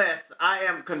 Nevertheless, I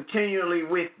am continually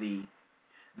with thee.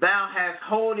 Thou hast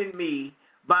holden me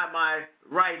by my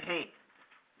right hand.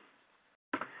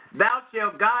 Thou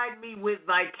shalt guide me with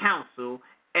thy counsel,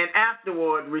 and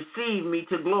afterward receive me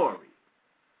to glory.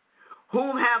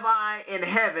 Whom have I in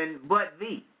heaven but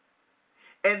thee?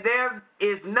 And there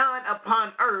is none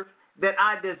upon earth that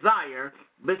I desire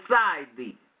beside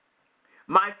thee.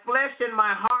 My flesh and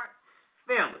my heart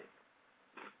faileth,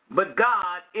 but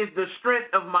God is the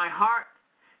strength of my heart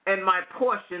and my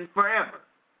portion forever.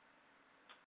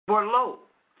 For lo,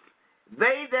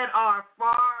 they that are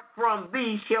far from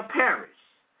thee shall perish.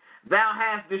 Thou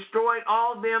hast destroyed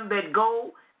all them that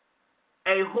go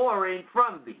a whoring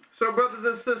from thee. So, brothers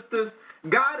and sisters,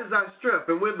 God is our strength.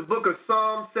 And we're in the book of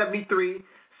Psalm 73,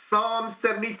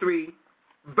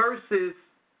 verses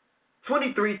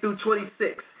 23 through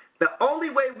 26. The only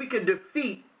way we can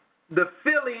defeat the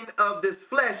feeling of this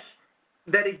flesh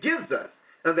that it gives us,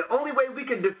 and the only way we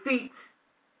can defeat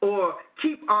or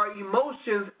keep our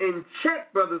emotions in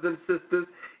check, brothers and sisters,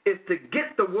 is to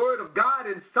get the word of God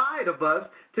inside of us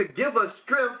to give us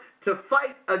strength to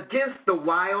fight against the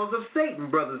wiles of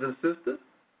Satan, brothers and sisters.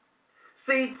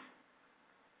 See,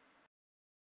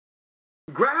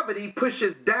 gravity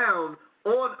pushes down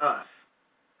on us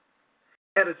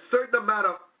at a certain amount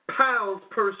of pounds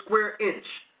per square inch.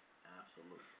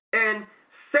 Absolutely. And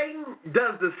Satan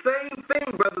does the same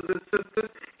thing, brothers and sisters.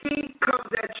 Satan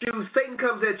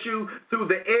comes at you through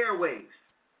the airwaves,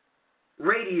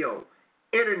 radio,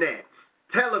 internet,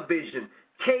 television,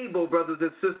 cable, brothers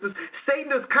and sisters.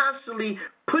 Satan is constantly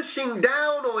pushing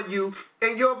down on you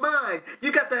and your mind.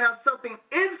 You got to have something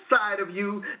inside of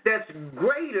you that's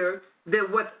greater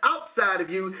than what's outside of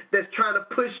you that's trying to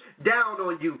push down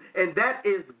on you. And that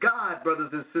is God,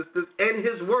 brothers and sisters, and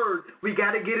His Word. We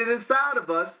got to get it inside of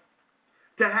us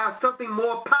to have something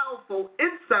more powerful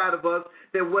inside of us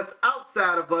than what's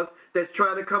outside of us that's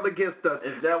trying to come against us.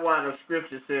 Is that why the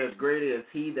scripture says, greater is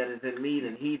he that is in me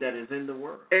than he that is in the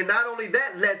world? And not only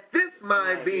that, let this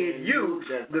mind be in you,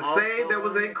 the same that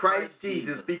was in Christ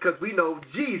Jesus, because we know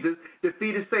Jesus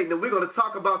defeated Satan. And we're going to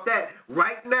talk about that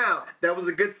right now. That was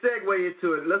a good segue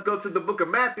into it. Let's go to the book of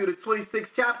Matthew, the 26th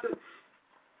chapter.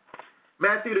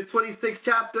 Matthew, the 26th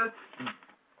chapter,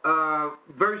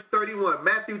 verse 31.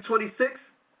 Matthew 26.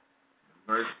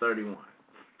 Verse 31.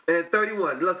 And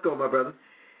 31. Let's go, my brother.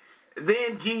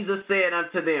 Then Jesus said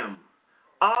unto them,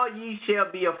 all ye shall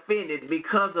be offended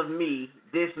because of me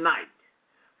this night.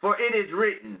 For it is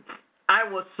written,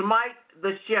 I will smite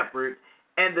the shepherd,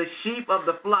 and the sheep of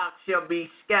the flock shall be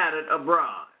scattered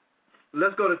abroad.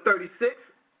 Let's go to 36.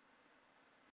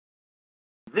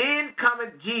 Then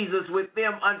cometh Jesus with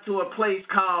them unto a place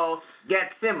called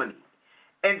Gethsemane,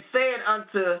 and said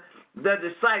unto the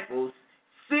disciples,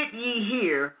 sit ye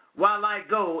here while I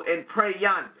go and pray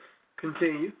yonder.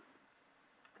 Continue.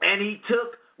 And he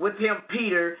took with him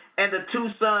Peter and the two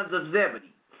sons of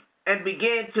Zebedee, and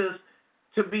began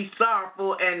to be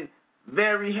sorrowful and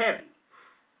very heavy.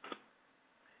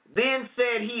 Then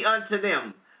said he unto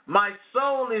them, my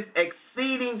soul is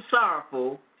exceeding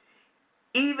sorrowful,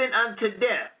 even unto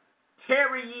death.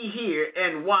 Tarry ye here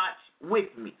and watch with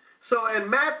me. So in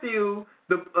Matthew,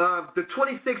 the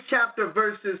 26th chapter,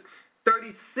 verses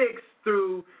 36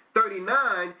 through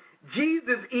 39,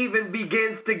 Jesus even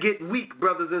begins to get weak,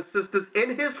 brothers and sisters,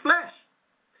 in his flesh.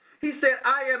 He said,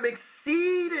 I am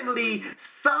exceedingly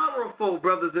sorrowful,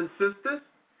 brothers and sisters.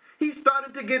 He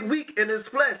started to get weak in his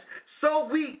flesh, so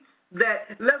weak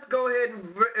that, let's go ahead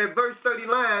and verse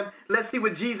 39, let's see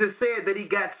what Jesus said, that he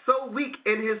got so weak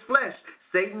in his flesh.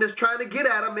 Satan is trying to get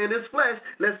at him in his flesh.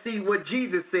 Let's see what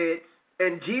Jesus said.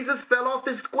 And Jesus fell off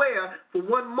his square for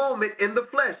one moment in the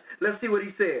flesh. Let's see what he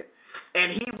said.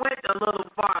 And he went a little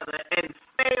farther and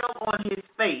fell on his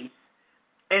face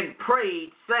and prayed,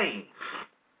 saying,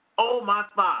 O my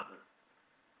Father,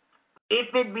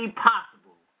 if it be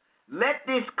possible, let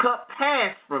this cup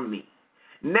pass from me.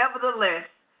 Nevertheless,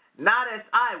 not as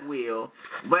I will,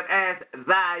 but as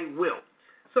thy wilt.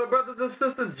 So, brothers and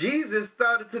sisters, Jesus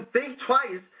started to think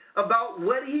twice about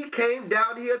what he came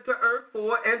down here to earth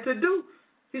for and to do.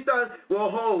 He started,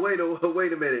 wait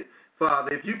a minute,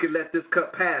 Father, if you can let this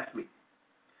cup pass me.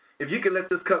 If you can let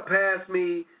this cup pass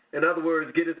me, in other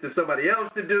words, get it to somebody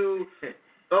else to do. I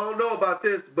don't know about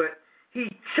this, but he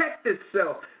checked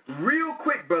himself real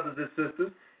quick, brothers and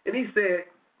sisters, and he said,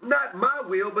 not my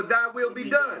will, but thy will be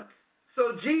done.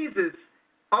 So Jesus,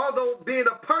 although being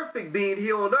a perfect being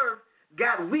here on earth,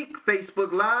 got weak,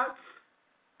 Facebook Live.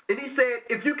 And he said,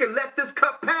 if you can let this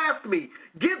cup pass me,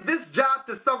 give this job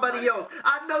to somebody else.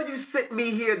 I know you sent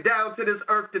me here down to this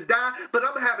earth to die, but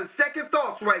I'm having second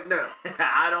thoughts right now.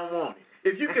 I don't want it.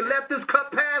 If you can let this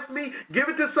cup pass me, give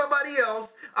it to somebody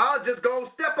else, I'll just go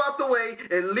step out the way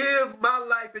and live my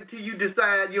life until you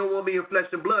decide you don't want me in flesh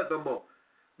and blood no more.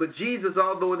 But Jesus,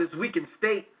 although in his weakened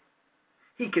state,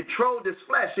 he controlled his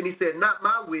flesh, and he said, not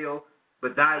my will,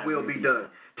 but thy will be done.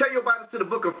 Turn your Bible to the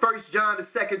book of 1 John, the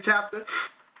 2nd chapter.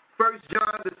 1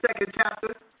 John, the 2nd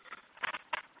chapter.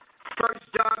 1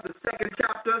 John, the 2nd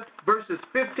chapter, verses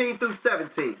 15 through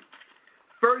 17.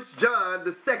 1 John,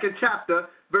 the 2nd chapter,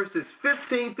 verses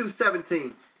 15 through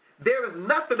 17. There is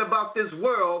nothing about this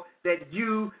world that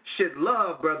you should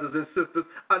love, brothers and sisters,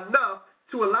 enough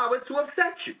to allow it to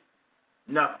upset you.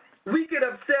 No. We get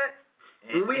upset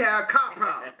when we have car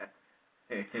problems.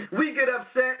 We get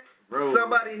upset.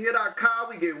 Somebody hit our car.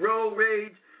 We get road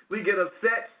rage. We get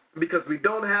upset because we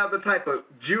don't have the type of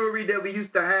jewelry that we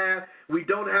used to have. We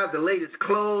don't have the latest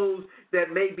clothes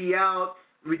that may be out.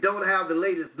 We don't have the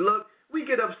latest look. We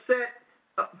get upset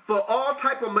for all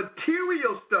type of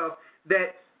material stuff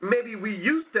that maybe we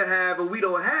used to have and we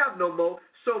don't have no more,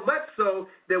 so much so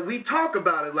that we talk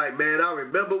about it like, man, I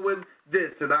remember when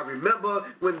this and I remember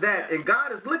when that. And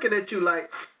God is looking at you like,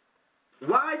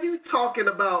 why are you talking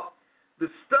about the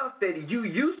stuff that you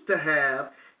used to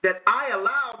have that I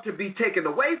allowed to be taken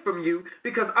away from you,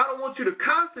 because I don't want you to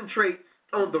concentrate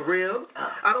on the rims.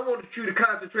 I don't want you to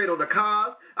concentrate on the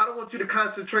cars. I don't want you to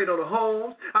concentrate on the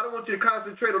homes. I don't want you to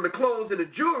concentrate on the clothes and the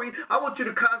jewelry. I want you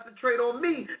to concentrate on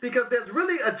me, because there's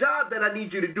really a job that I need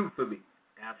you to do for me.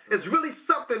 Absolutely. It's really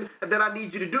something that I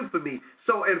need you to do for me.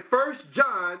 So in 1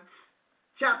 John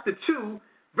chapter 2,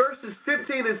 verses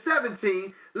 15 and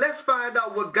 17, let's find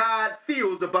out what God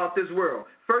feels about this world.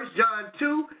 1 John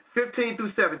 2, 15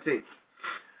 through 17.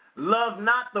 Love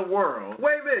not the world.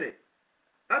 Wait a minute.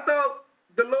 I thought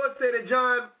the Lord said in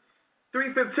John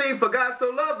 3:15, for God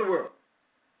so loved the world.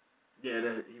 Yeah,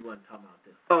 he wasn't talking about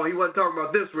this. Oh, he wasn't talking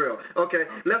about this world. Okay,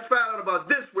 let's find out about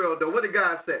this world, though. What did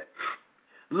God say?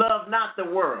 Love not the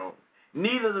world,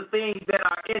 neither the things that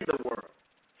are in the world.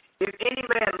 If any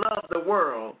man love the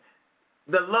world,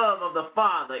 the love of the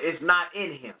Father is not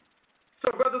in him.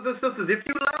 So, brothers and sisters, if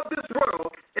you love this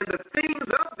world and the things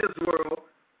of this world,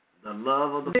 the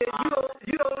love of the then Father,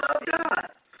 you don't love God.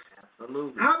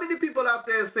 Absolutely. How many people out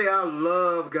there say, I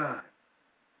love God?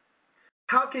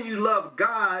 How can you love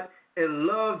God and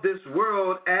love this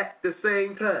world at the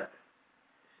same time?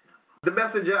 The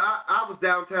messenger, I was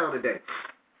downtown today,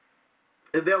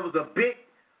 and there was a big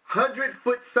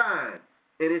 100-foot sign,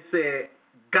 and it said,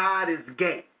 God is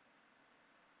gay.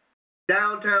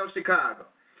 Downtown Chicago.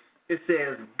 It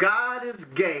says, God is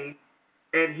gay,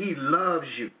 and he loves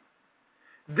you.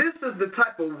 This is the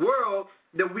type of world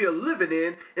that we are living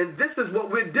in, and this is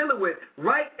what we're dealing with.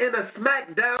 Right in a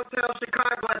smack downtown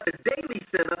Chicago at the Daily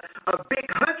Center, a big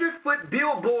 100-foot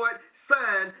billboard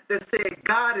sign that said,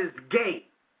 God is gay,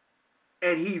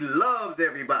 and he loves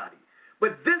everybody.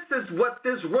 But this is what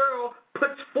this world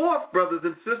puts forth, brothers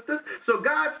and sisters. So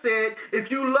God said, if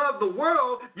you love the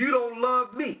world, you don't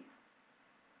love me.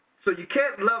 So you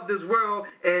can't love this world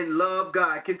and love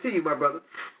God. Continue, my brother.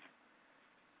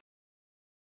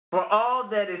 For all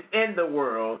that is in the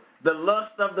world, the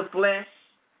lust of the flesh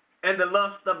and the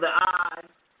lust of the eyes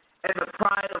and the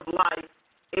pride of life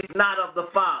is not of the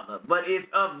Father, but is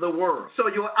of the world. So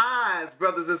your eyes,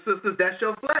 brothers and sisters, that's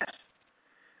your flesh.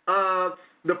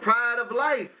 The pride of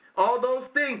life, all those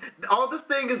things, all this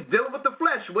thing is dealing with the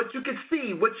flesh, what you can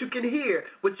see, what you can hear,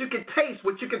 what you can taste,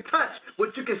 what you can touch,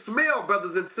 what you can smell,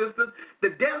 brothers and sisters.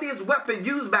 The deadliest weapon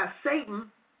used by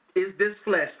Satan is this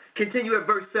flesh. Continue at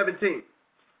verse 17.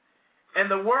 And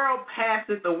the world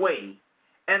passeth away,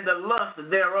 and the lust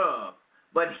thereof,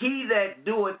 but he that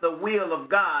doeth the will of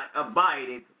God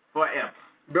abideth forever.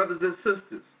 Brothers and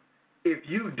sisters, if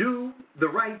you do the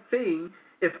right thing,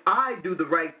 if I do the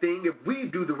right thing, if we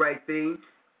do the right thing,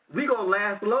 we're going to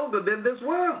last longer than this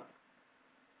world.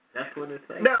 That's what it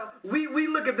says. Now, we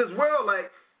look at this world like,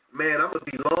 man, I'm going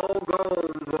to be long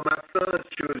gone when my son's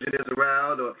children is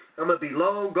around, or I'm going to be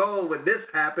long gone when this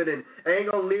happened, and I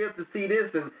ain't going to live to see this,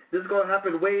 and this is going to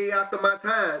happen way after my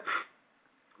time.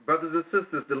 brothers and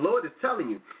sisters, the Lord is telling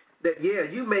you that, yeah,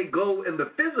 you may go in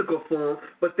the physical form,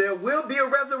 but there will be a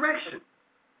resurrection.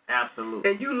 Absolutely.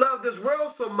 And you love this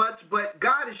world so much, but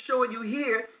God is showing you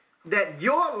here that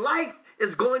your life is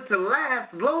going to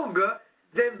last longer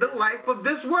than the life of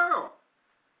this world.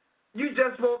 You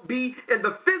just won't be in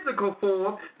the physical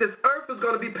form. This earth is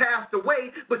going to be passed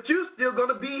away, but you're still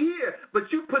going to be here. But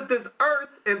you put this earth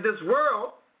and this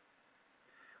world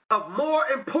of more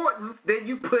importance than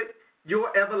you put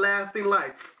your everlasting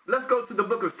life. Let's go to the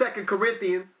book of 2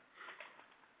 Corinthians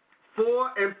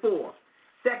 4 and 4.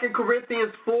 2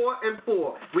 Corinthians 4 and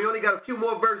 4. We only got a few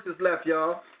more verses left,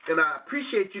 y'all. And I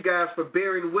appreciate you guys for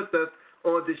bearing with us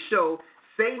on this show.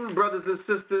 Satan, brothers and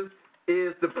sisters,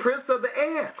 is the prince of the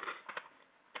air.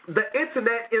 The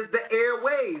internet is the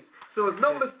airwaves. So it's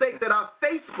no mistake that our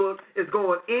Facebook is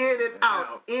going in and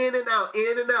out, in and out,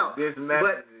 in and out.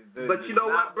 But you know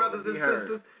what, brothers and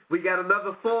sisters? We got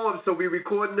another form, so we're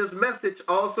recording this message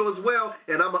also as well,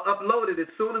 and I'm going to upload it as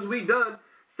soon as we're done.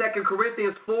 2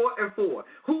 Corinthians 4 and 4.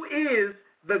 Who is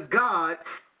the God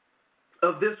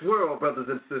of this world, brothers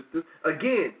and sisters?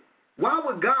 Again, why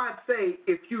would God say,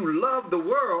 if you love the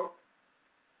world,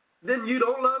 then you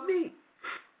don't love me?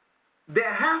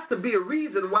 There has to be a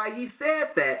reason why he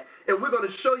said that, and we're going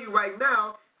to show you right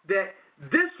now that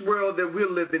this world that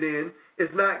we're living in is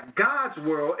not God's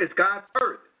world, it's God's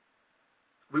earth.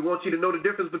 We want you to know the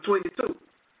difference between the two.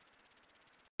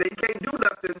 They can't do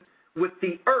nothing with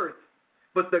the earth,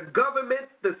 but the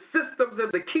government, the systems,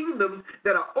 and the kingdoms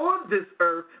that are on this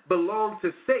earth belong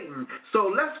to Satan. So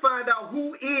let's find out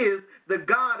who is the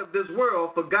God of this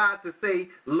world for God to say,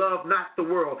 love not the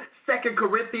world. 2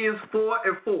 Corinthians 4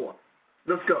 and 4.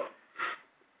 Let's go.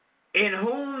 In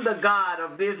whom the God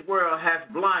of this world has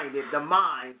blinded the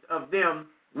minds of them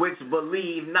which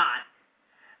believe not,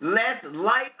 lest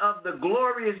light of the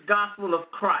glorious gospel of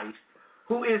Christ,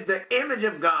 who is the image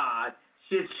of God,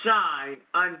 should shine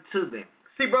unto them.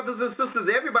 See, brothers and sisters,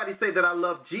 everybody say that I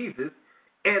love Jesus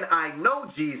and I know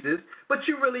Jesus, but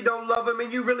you really don't love him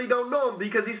and you really don't know him,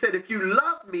 because he said, if you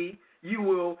love me, you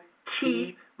will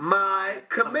keep my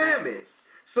commandments.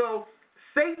 So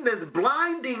Satan is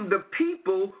blinding the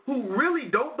people who really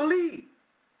don't believe.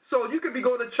 So you could be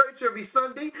going to church every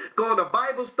Sunday, going to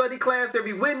Bible study class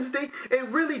every Wednesday,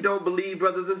 and really don't believe,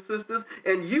 brothers and sisters,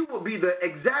 and you will be the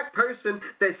exact person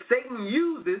that Satan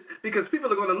uses, because people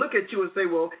are going to look at you and say,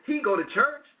 well, he go to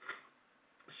church,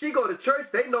 she go to church,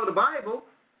 they know the Bible,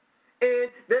 and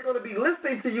they're going to be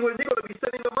listening to you, and they're going to be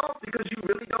sending them off because you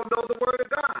really don't know the Word of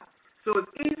God. So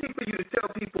it's easy for you to tell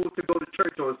people to go to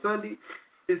church on Sunday.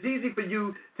 It's easy for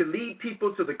you to lead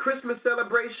people to the Christmas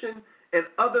celebration and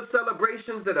other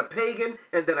celebrations that are pagan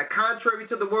and that are contrary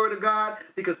to the Word of God,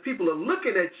 because people are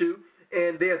looking at you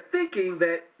and they're thinking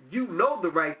that you know the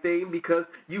right thing because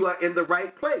you are in the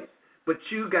right place. But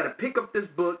you got to pick up this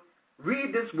book,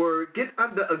 read this Word, get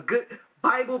under a good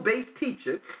Bible-based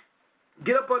teacher,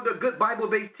 get up under a good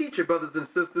Bible-based teacher, brothers and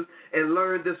sisters, and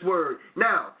learn this Word.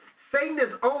 Now, Satan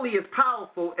is only as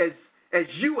powerful as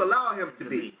you allow him to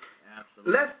be.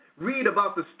 Absolutely. Let's read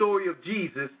about the story of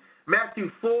Jesus, Matthew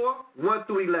 4, 1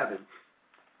 through 11.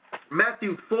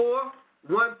 Matthew 4,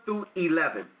 1 through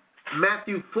 11.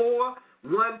 Matthew 4,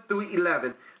 1 through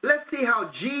 11. Let's see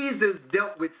how Jesus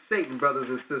dealt with Satan, brothers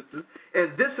and sisters.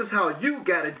 And this is how you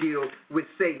got to deal with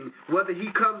Satan. Whether he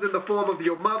comes in the form of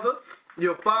your mother,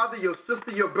 your father, your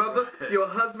sister, your brother, your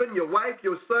husband, your wife,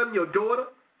 your son, your daughter,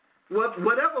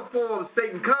 whatever form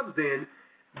Satan comes in,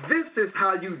 this is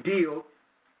how you deal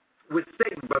with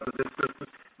Satan, brothers and sisters.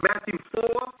 Matthew 4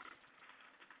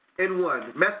 and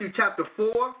 1. Matthew chapter 4,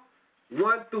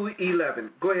 1 through 11.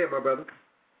 Go ahead, my brother.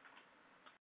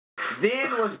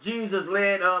 Then was Jesus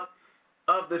led up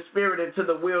of the Spirit into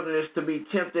the wilderness to be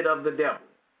tempted of the devil.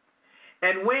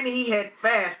 And when he had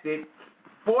fasted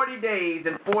 40 days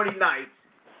and 40 nights,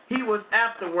 he was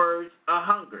afterwards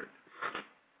a-hungered.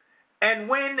 And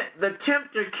when the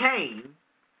tempter came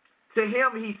to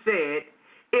him, he said,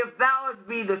 If thou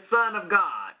be the Son of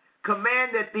God,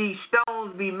 command that these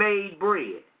stones be made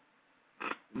bread.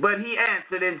 But he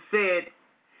answered and said,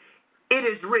 It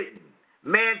is written,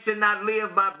 man should not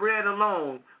live by bread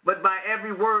alone, but by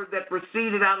every word that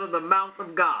proceeded out of the mouth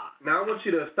of God. Now, I want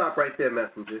you to stop right there,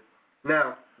 messenger.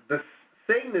 Now,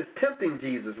 Satan is tempting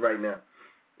Jesus right now,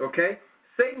 okay?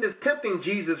 Satan is tempting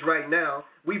Jesus right now.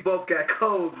 We both got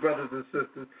colds, brothers and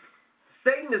sisters.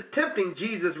 Satan is tempting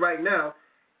Jesus right now,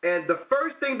 and the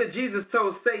first thing that Jesus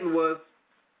told Satan was,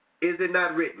 is it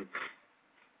not written?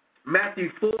 Matthew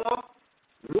 4,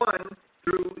 1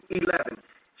 through 11.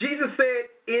 Jesus said,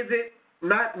 is it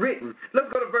not written? Let's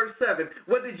go to verse 7.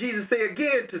 What did Jesus say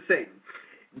again to Satan?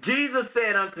 Jesus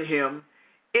said unto him,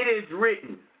 It is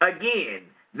written, again,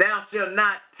 thou shalt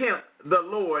not tempt the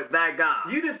Lord thy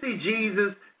God. You didn't see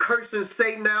Jesus cursing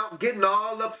Satan out, getting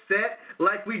all upset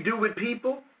like we do with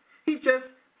people. He just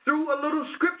threw a little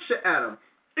scripture at him.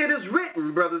 It is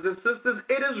written, brothers and sisters,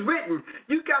 it is written.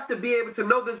 You got to be able to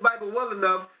know this Bible well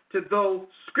enough to throw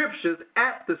scriptures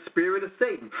at the spirit of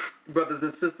Satan. Brothers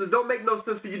and sisters, don't make no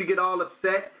sense for you to get all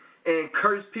upset and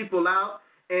curse people out.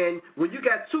 And when you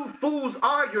got two fools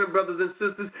arguing, brothers and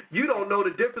sisters, you don't know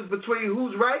the difference between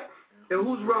who's right and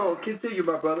who's wrong. Continue,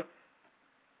 my brother.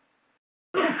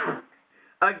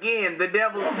 Again, the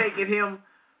devil taketh him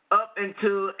up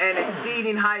into an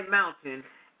exceeding high mountain,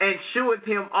 and sheweth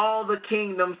him all the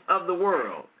kingdoms of the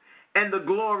world, and the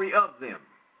glory of them,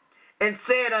 and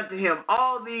said unto him,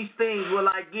 all these things will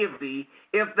I give thee,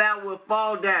 if thou wilt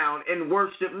fall down and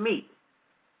worship me.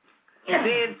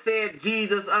 Then said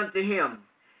Jesus unto him,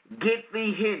 get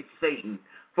thee hence, Satan,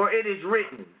 for it is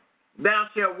written, thou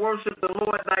shalt worship the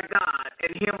Lord thy God,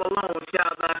 and him alone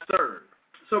shalt thou serve.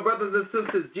 So, brothers and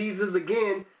sisters, Jesus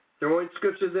again throwing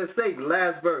scriptures at Satan.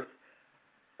 Last verse.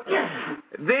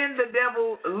 Then the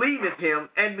devil leaveth him,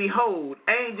 and behold,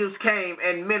 angels came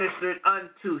and ministered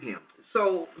unto him.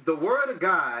 So the word of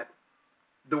God,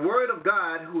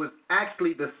 who is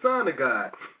actually the Son of God,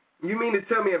 you mean to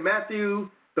tell me in Matthew,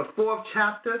 the 4th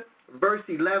chapter, verse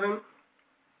 11,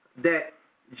 that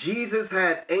Jesus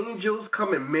had angels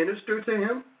come and minister to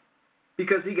him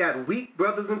because he got weak,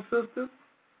 brothers and sisters?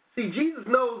 See, Jesus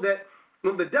knows that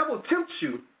when the devil tempts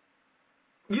you,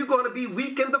 you're going to be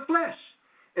weak in the flesh.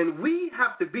 And we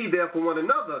have to be there for one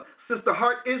another. Sister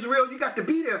Heart Israel, you got to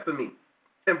be there for me.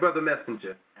 And Brother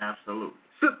Messenger. Absolutely.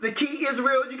 Sister Key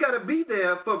Israel, you got to be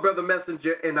there for Brother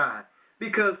Messenger and I.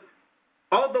 Because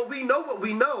although we know what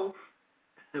we know,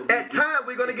 at times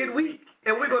we're going to get weak.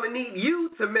 And we're going to need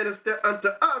you to minister unto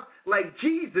us like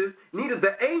Jesus needed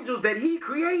the angels that he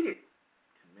created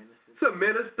to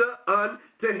minister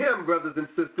unto him, brothers and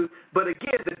sisters. But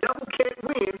again, the devil can't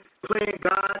win playing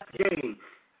God's game.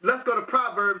 Let's go to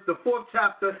Proverbs, the 4th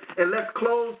chapter, and let's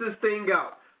close this thing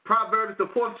out. Proverbs, the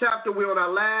 4th chapter, we're on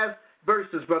our last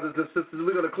verses, brothers and sisters.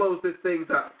 We're going to close this thing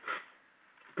out.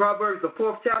 Proverbs, the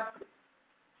 4th chapter,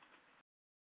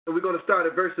 and we're going to start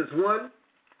at verses 1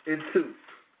 and 2.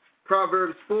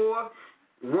 Proverbs 4,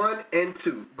 1 and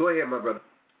 2. Go ahead, my brother.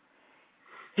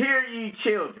 Hear ye,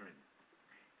 children,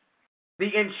 the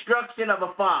instruction of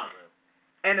a father,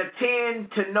 and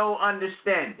attend to no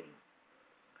understanding.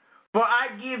 For I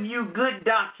give you good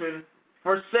doctrine,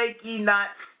 forsake ye not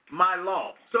my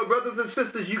law. So, brothers and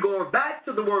sisters, you're going back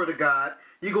to the Word of God,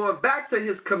 you're going back to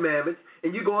His commandments,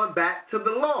 and you're going back to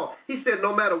the law. He said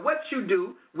no matter what you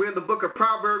do, we're in the book of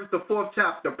Proverbs, the 4th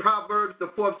chapter. Proverbs, the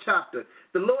 4th chapter.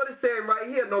 The Lord is saying right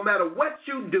here, no matter what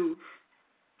you do,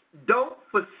 don't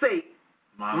forsake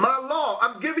my law.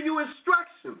 I'm giving you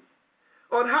instructions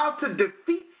on how to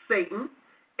defeat Satan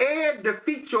and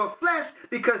defeat your flesh,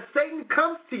 because Satan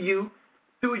comes to you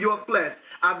through your flesh.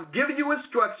 I'm giving you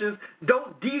instructions.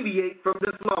 Don't deviate from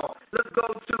this law. Let's go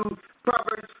to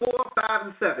Proverbs 4, 5,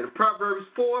 and 7. Proverbs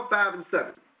 4, 5, and 7.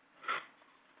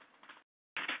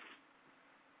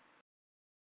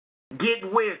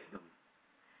 Get wisdom,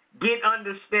 get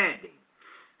understanding,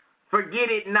 forget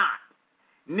it not,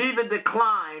 neither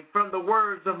decline from the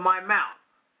words of my mouth.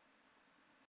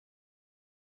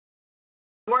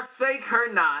 Forsake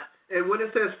her not. And when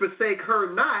it says forsake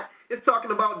her not, it's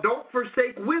talking about don't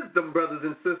forsake wisdom, brothers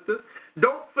and sisters.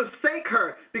 Don't forsake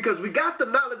her, because we got the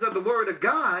knowledge of the Word of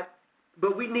God,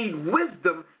 but we need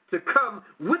wisdom to come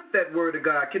with that Word of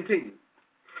God. Continue.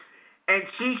 And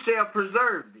she shall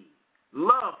preserve thee.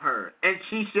 Love her, and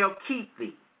she shall keep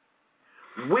thee.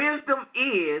 Wisdom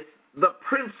is the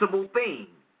principal thing.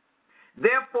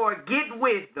 Therefore get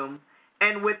wisdom,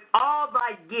 and with all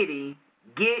thy getting,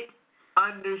 get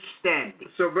understanding.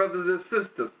 So, brothers and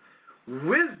sisters,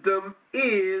 wisdom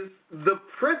is the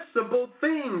principal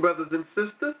thing, brothers and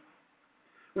sisters.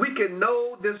 We can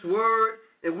know this word,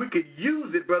 and we can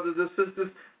use it, brothers and sisters,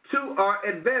 to our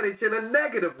advantage in a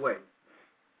negative way.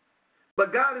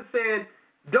 But God is saying,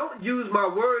 don't use my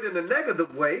word in a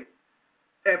negative way.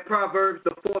 At Proverbs,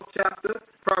 the 4th chapter,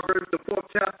 Proverbs, the 4th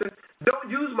chapter, don't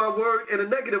use my word in a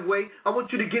negative way. I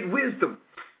want you to get wisdom.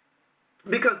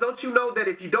 Because don't you know that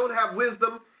if you don't have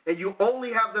wisdom and you only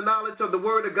have the knowledge of the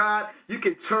Word of God, you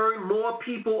can turn more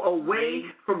people away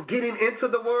from getting into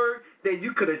the Word than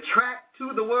you could attract to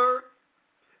the Word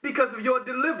because of your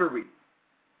delivery.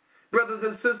 Brothers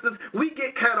and sisters, we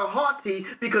get kind of haughty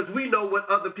because we know what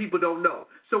other people don't know.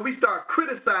 So we start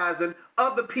criticizing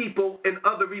other people in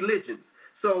other religions.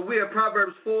 So we're at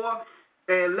Proverbs 4,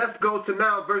 and let's go to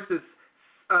now verses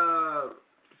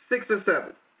 6 and 7.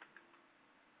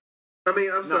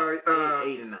 Sorry.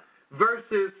 8 and 9.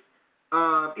 Verses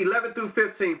 11 through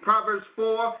 15. Proverbs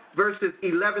 4, verses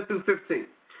 11 through 15.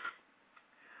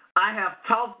 I have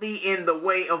taught thee in the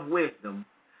way of wisdom.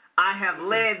 I have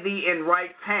led thee in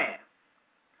right path.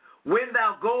 When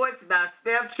thou goest, thy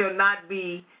steps shall not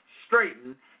be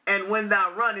straitened, and when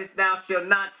thou runnest, thou shalt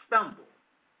not stumble.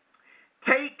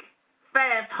 Take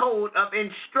fast hold of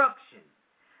instruction.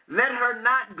 Let her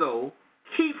not go.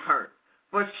 Keep her,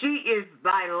 for she is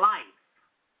thy life.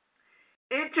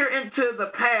 Enter into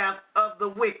the path of the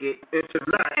wicked. Enter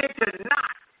not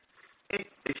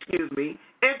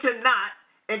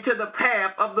into the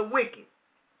path of the wicked,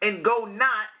 and go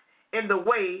not in the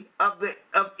way of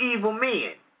evil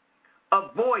men.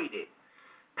 Avoid it.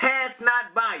 Pass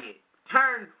not by it.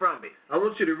 Turn from it. I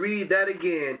want you to read that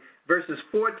again, verses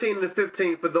 14 to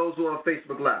 15 for those who are on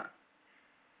Facebook Live.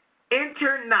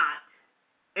 Enter not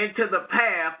into the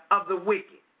path of the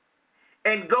wicked,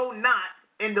 and go not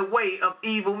in the way of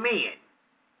evil men.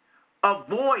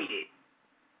 Avoid it.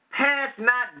 Pass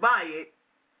not by it.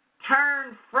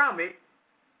 Turn from it,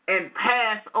 and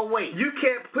pass away. You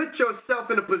can't put yourself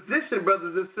in a position,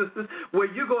 brothers and sisters,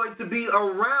 where you're going to be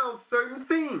around certain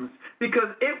things, because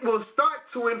it will start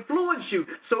to influence you.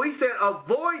 So he said,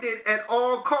 avoid it at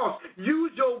all costs.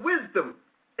 Use your wisdom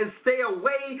and stay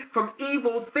away from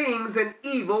evil things and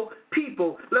evil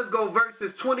people. Let's go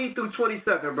verses 20 through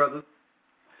 27, brothers.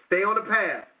 Stay on the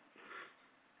path.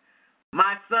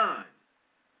 My son,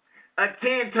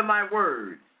 attend to my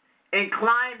words.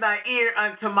 Incline thy ear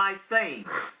unto my sayings.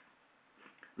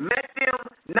 Let them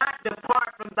not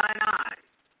depart from thine eyes.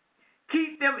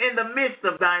 Keep them in the midst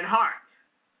of thine heart.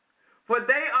 For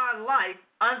they are life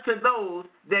unto those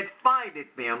that findeth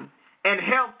them, and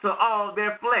health to all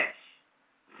their flesh.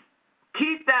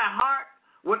 Keep thy heart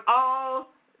with all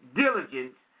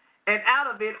diligence, and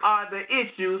out of it are the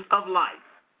issues of life.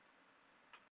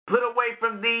 Put away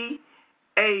from thee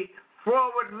a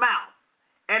froward mouth,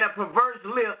 and a perverse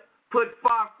lip put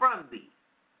far from thee.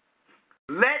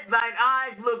 Let thine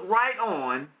eyes look right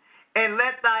on, and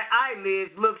let thy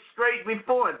eyelids look straight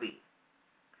before thee.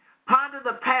 Ponder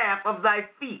the path of thy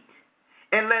feet,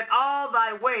 and let all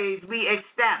thy ways be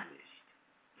established.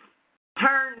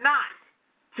 Turn not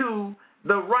to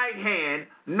the right hand,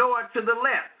 nor to the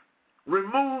left.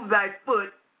 Remove thy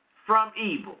foot from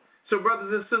evil. So,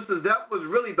 brothers and sisters, that was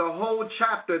really the whole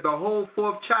chapter, the whole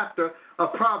 4th chapter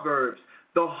of Proverbs.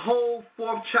 The whole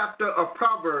 4th chapter of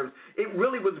Proverbs. It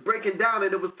really was breaking down,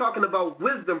 and it was talking about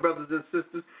wisdom, brothers and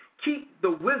sisters. Keep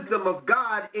the wisdom of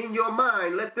God in your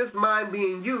mind. Let this mind be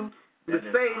in you, the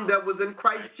same that was in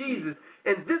Christ Jesus.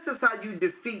 And this is how you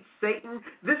defeat Satan.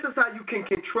 This is how you can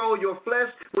control your flesh.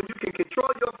 When you can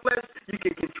control your flesh, you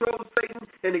can control Satan.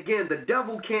 And again, the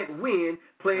devil can't win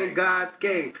playing God's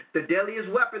game. The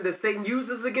deadliest weapon that Satan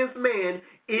uses against man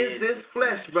is this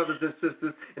flesh, brothers and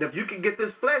sisters. And if you can get this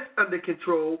flesh under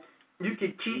control, you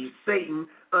can keep Satan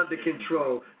under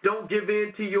control. Don't give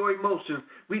in to your emotions.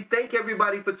 We thank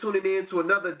everybody for tuning in to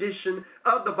another edition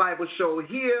of the Bible Show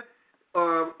here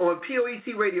on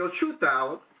POET Radio Truth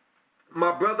Hour.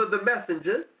 My brother, the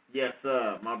messenger. Yes,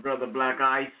 sir. My brother, Black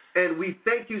Ice. And we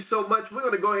thank you so much. We're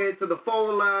going to go ahead to the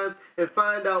phone lines and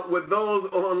find out what those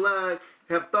online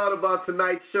have thought about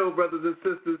tonight's show, brothers and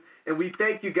sisters. And we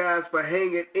thank you guys for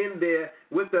hanging in there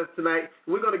with us tonight.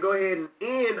 We're going to go ahead and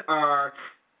end our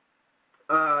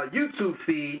YouTube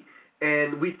feed.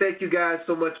 And we thank you guys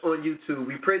so much on YouTube.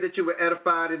 We pray that you were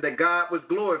edified and that God was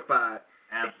glorified.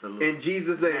 Absolutely. In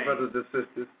Jesus' name, brothers and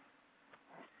sisters.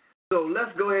 So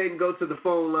let's go ahead and go to the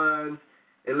phone lines,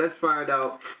 and let's find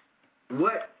out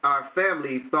what our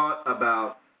family thought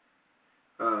about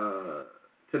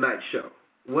tonight's show.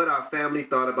 What our family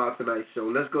thought about tonight's show.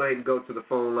 Let's go ahead and go to the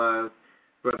phone lines,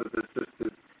 brothers and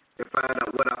sisters, and find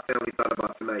out what our family thought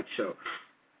about tonight's show.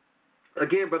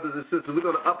 Again, brothers and sisters, we're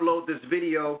going to upload this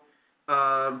video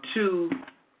to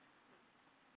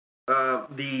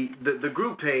the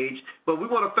group page, but we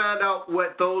want to find out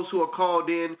what those who are called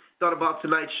in thought about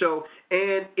tonight's show.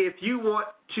 And if you want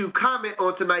to comment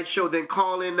on tonight's show, then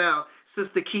call in now.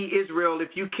 Sister Key Israel, if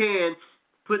you can,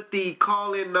 put the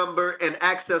call-in number and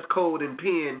access code and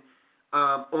PIN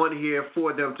on here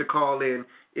for them to call in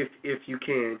if you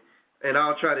can. And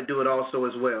I'll try to do it also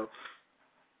as well.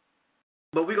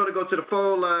 But we're going to go to the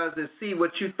phone lines and see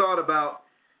what you thought about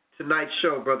tonight's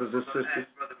show, brothers and sisters.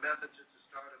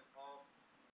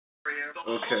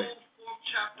 Okay.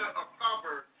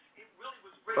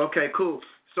 Okay, cool.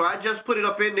 So I just put it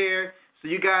up in there so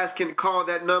you guys can call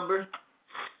that number.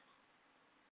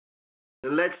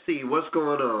 And let's see what's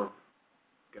going on.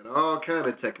 Got all kind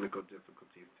of technical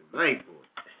difficulties tonight,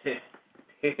 boy.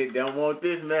 Don't want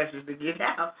this message to get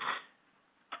out.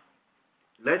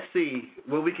 Let's see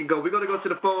where we can go. We're going to go to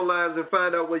the phone lines and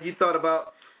find out what you thought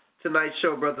about tonight's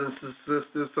show, brothers and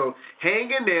sisters. So hang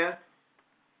in there.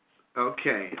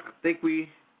 Okay. I think we...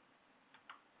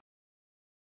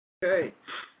 Okay.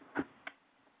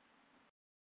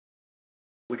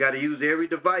 We got to use every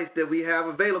device that we have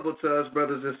available to us,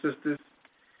 brothers and sisters.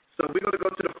 So we're going to go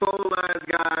to the phone lines,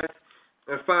 guys,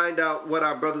 and find out what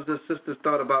our brothers and sisters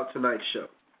thought about tonight's show.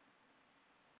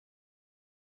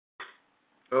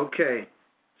 Okay.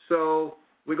 So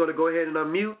we're going to go ahead and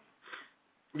unmute.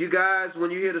 You guys,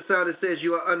 when you hear the sound that says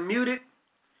you are unmuted,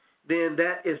 then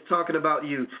that is talking about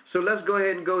you. So let's go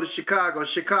ahead and go to Chicago.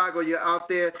 Chicago, you're out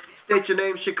there. State your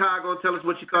name, Chicago, and tell us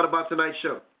what you thought about tonight's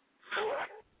show.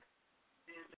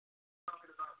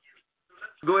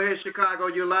 Go ahead, Chicago,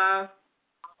 you're live.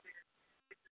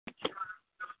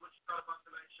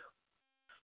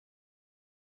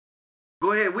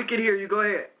 Go ahead, we can hear you. Go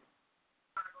ahead.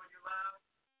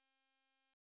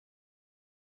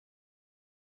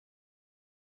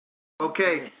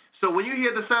 Okay, so when you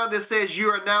hear the sound that says you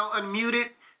are now unmuted,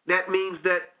 that means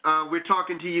that we're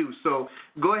talking to you. So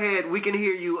go ahead, we can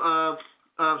hear you.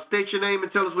 State your name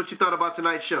and tell us what you thought about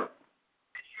tonight's show.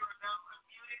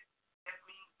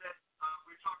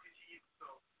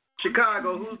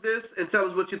 Chicago, who's this? And tell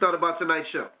us what you thought about tonight's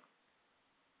show.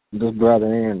 This brother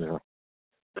Andrew.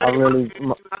 How you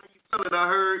feeling? I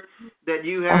heard that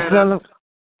you had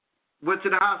went to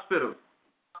the hospital.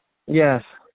 Yes,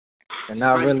 and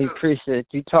I really appreciate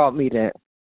you taught me that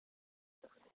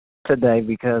today,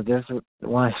 because this is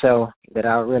one show that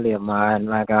I really admire. And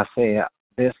like I said,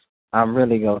 this I'm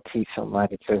really gonna teach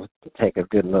somebody to take a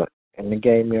good look, and it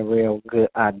gave me a real good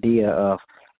idea of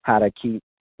how to keep,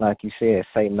 like you said,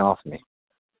 Satan off me.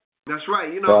 That's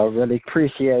right. You know, so I really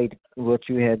appreciate what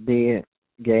you had did.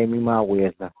 Gave me my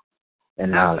wisdom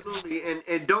and knowledge. Absolutely,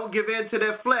 and don't give in to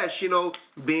that flesh. You know,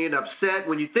 being upset.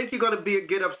 When you think you're going to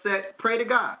get upset, pray to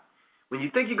God. When you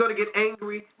think you're going to get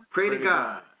angry, pray to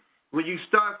God. When you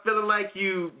start feeling like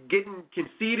you getting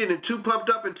conceited and too pumped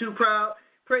up and too proud,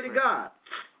 pray to God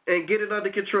and get it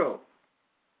under control.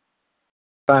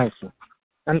 Thank you.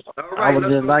 And all right, I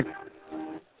would just like.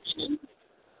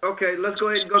 Okay, let's go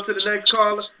ahead and go to the next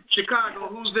caller. Chicago,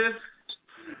 who's this?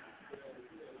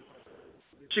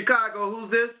 Chicago,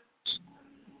 who's this?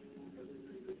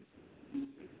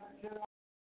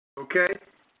 Okay.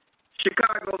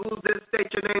 Chicago, who's this?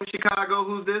 State your name, Chicago,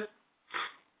 who's this?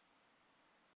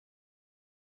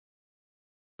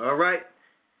 All right.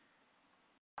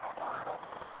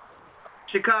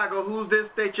 Chicago, who's this?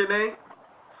 State your name.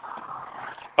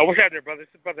 What's happening, brother?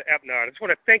 This is Brother Abner. I just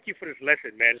want to thank you for this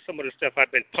lesson, man. Some of the stuff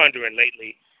I've been pondering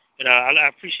lately, and I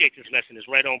appreciate this lesson. It's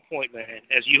right on point, man,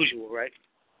 as usual, right?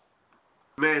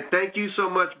 Man, thank you so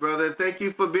much, brother. And thank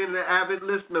you for being an avid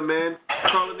listener, man.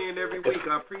 Calling in every week.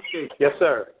 I appreciate you. Yes,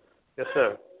 sir. Yes,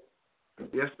 sir.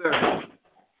 Yes, sir.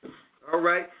 All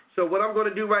right. So what I'm going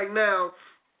to do right now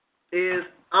is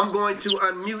I'm going to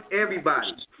unmute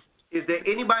everybody. Is there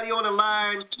anybody on the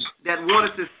line that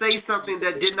wanted to say something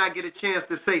that did not get a chance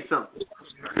to say something?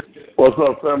 What's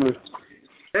up, family?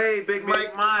 Hey, Big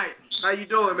Mike. How you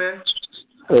doing, man?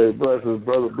 Hey, blessings,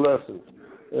 brother, blessings.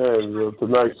 And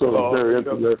tonight's show is very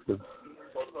interesting.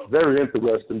 Very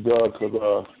interesting, Doug,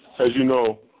 because, as you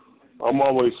know, I'm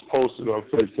always posting on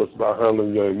Facebook about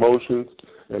handling your emotions.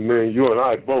 And man, you and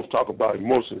I both talk about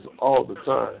emotions all the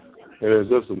time. And it's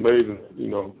just amazing, you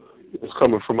know, it's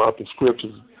coming from out the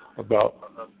scriptures about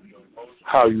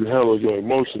how you handle your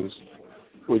emotions.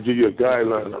 We'll give you a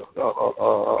guideline,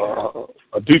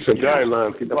 a decent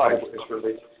guideline for life.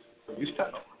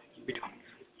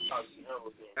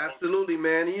 Absolutely,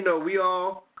 man. You know, we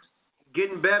all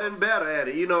getting better and better at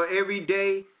it. You know, every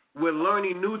day we're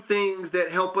learning new things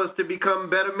that help us to become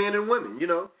better men and women, you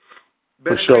know.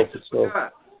 Better for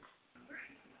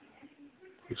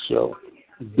sure.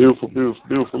 Beautiful, beautiful,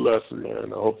 beautiful lesson,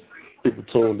 man. I hope people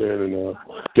tuned in and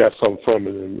got something from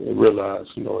it and realized,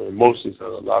 you know, emotions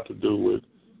have a lot to do with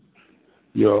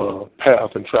your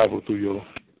path and travel through your.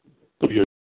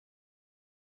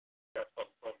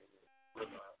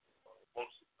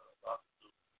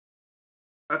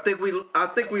 I think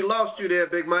we lost you there,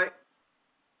 Big Mike.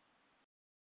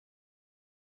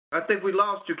 I think we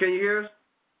lost you. Can you hear us?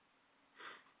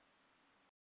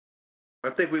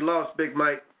 I think we lost Big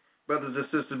Mike, brothers and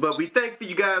sisters. But we thank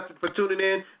you guys for tuning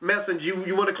in. Messenger,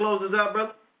 you want to close this out,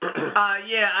 brother?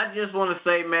 Yeah, I just want to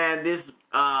say, man, this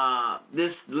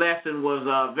lesson was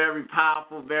very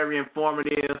powerful, very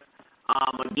informative.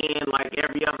 Again, like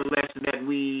every other lesson that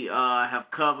we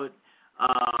have covered.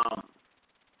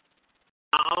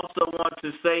 I also want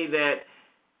to say that,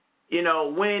 you know,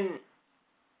 when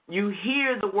you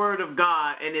hear the word of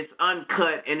God and it's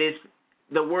uncut and it's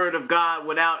the word of God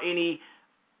without any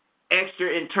extra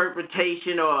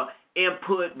interpretation or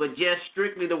input, but just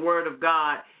strictly the word of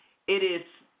God, it is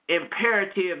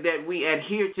imperative that we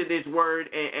adhere to this word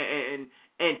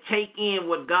and take in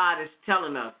what God is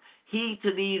telling us. Heed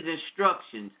to these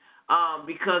instructions,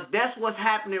 because that's what's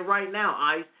happening right now,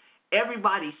 Ice.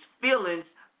 Everybody's feelings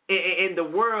in the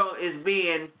world is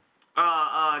being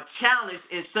challenged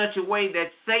in such a way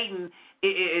that Satan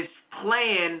is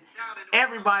playing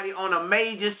everybody on a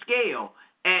major scale,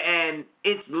 and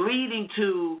it's leading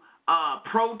to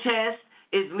protests,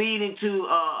 it's leading to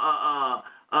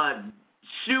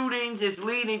shootings, it's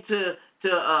leading to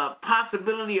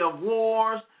possibility of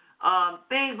wars,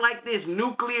 things like this,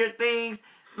 nuclear things.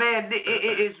 Man,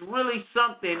 it's really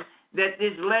something that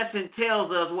this lesson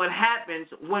tells us what happens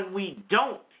when we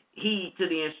don't heed to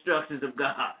the instructions of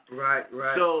God. Right.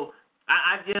 So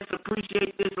I just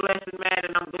appreciate this lesson, man,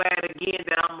 and I'm glad again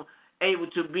that I'm able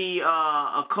to be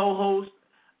a co-host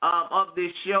of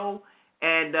this show.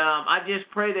 And I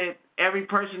just pray that every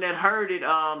person that heard it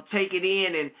take it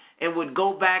in and would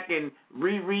go back and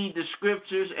reread the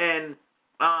scriptures and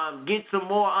get some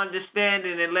more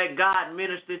understanding and let God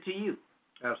minister to you.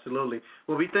 Absolutely.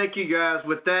 Well, we thank you guys.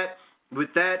 With that,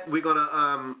 we're going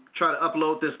to try to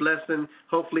upload this lesson.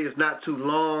 Hopefully it's not too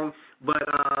long, but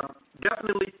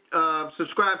definitely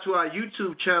subscribe to our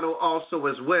YouTube channel also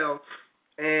as well.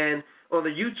 And on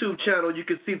the YouTube channel, you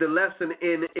can see the lesson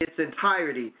in its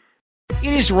entirety.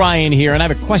 It is Ryan here, and I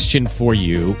have a question for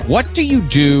you. What do you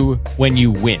do when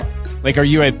you win? Like, are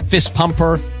you a fist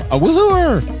pumper, a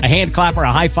woohooer, a hand clapper,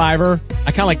 a high fiver?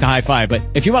 I kind of like the high five, but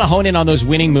if you want to hone in on those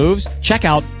winning moves, check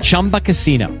out Chumba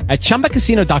Casino. At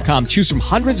ChumbaCasino.com, choose from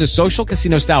hundreds of social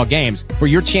casino-style games for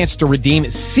your chance to redeem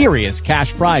serious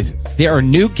cash prizes. There are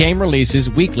new game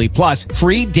releases weekly, plus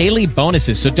free daily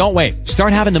bonuses, so don't wait.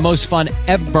 Start having the most fun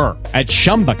ever at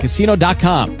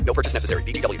ChumbaCasino.com. No purchase necessary.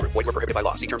 VGW Group. Void where prohibited by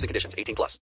law. See terms and conditions. 18+.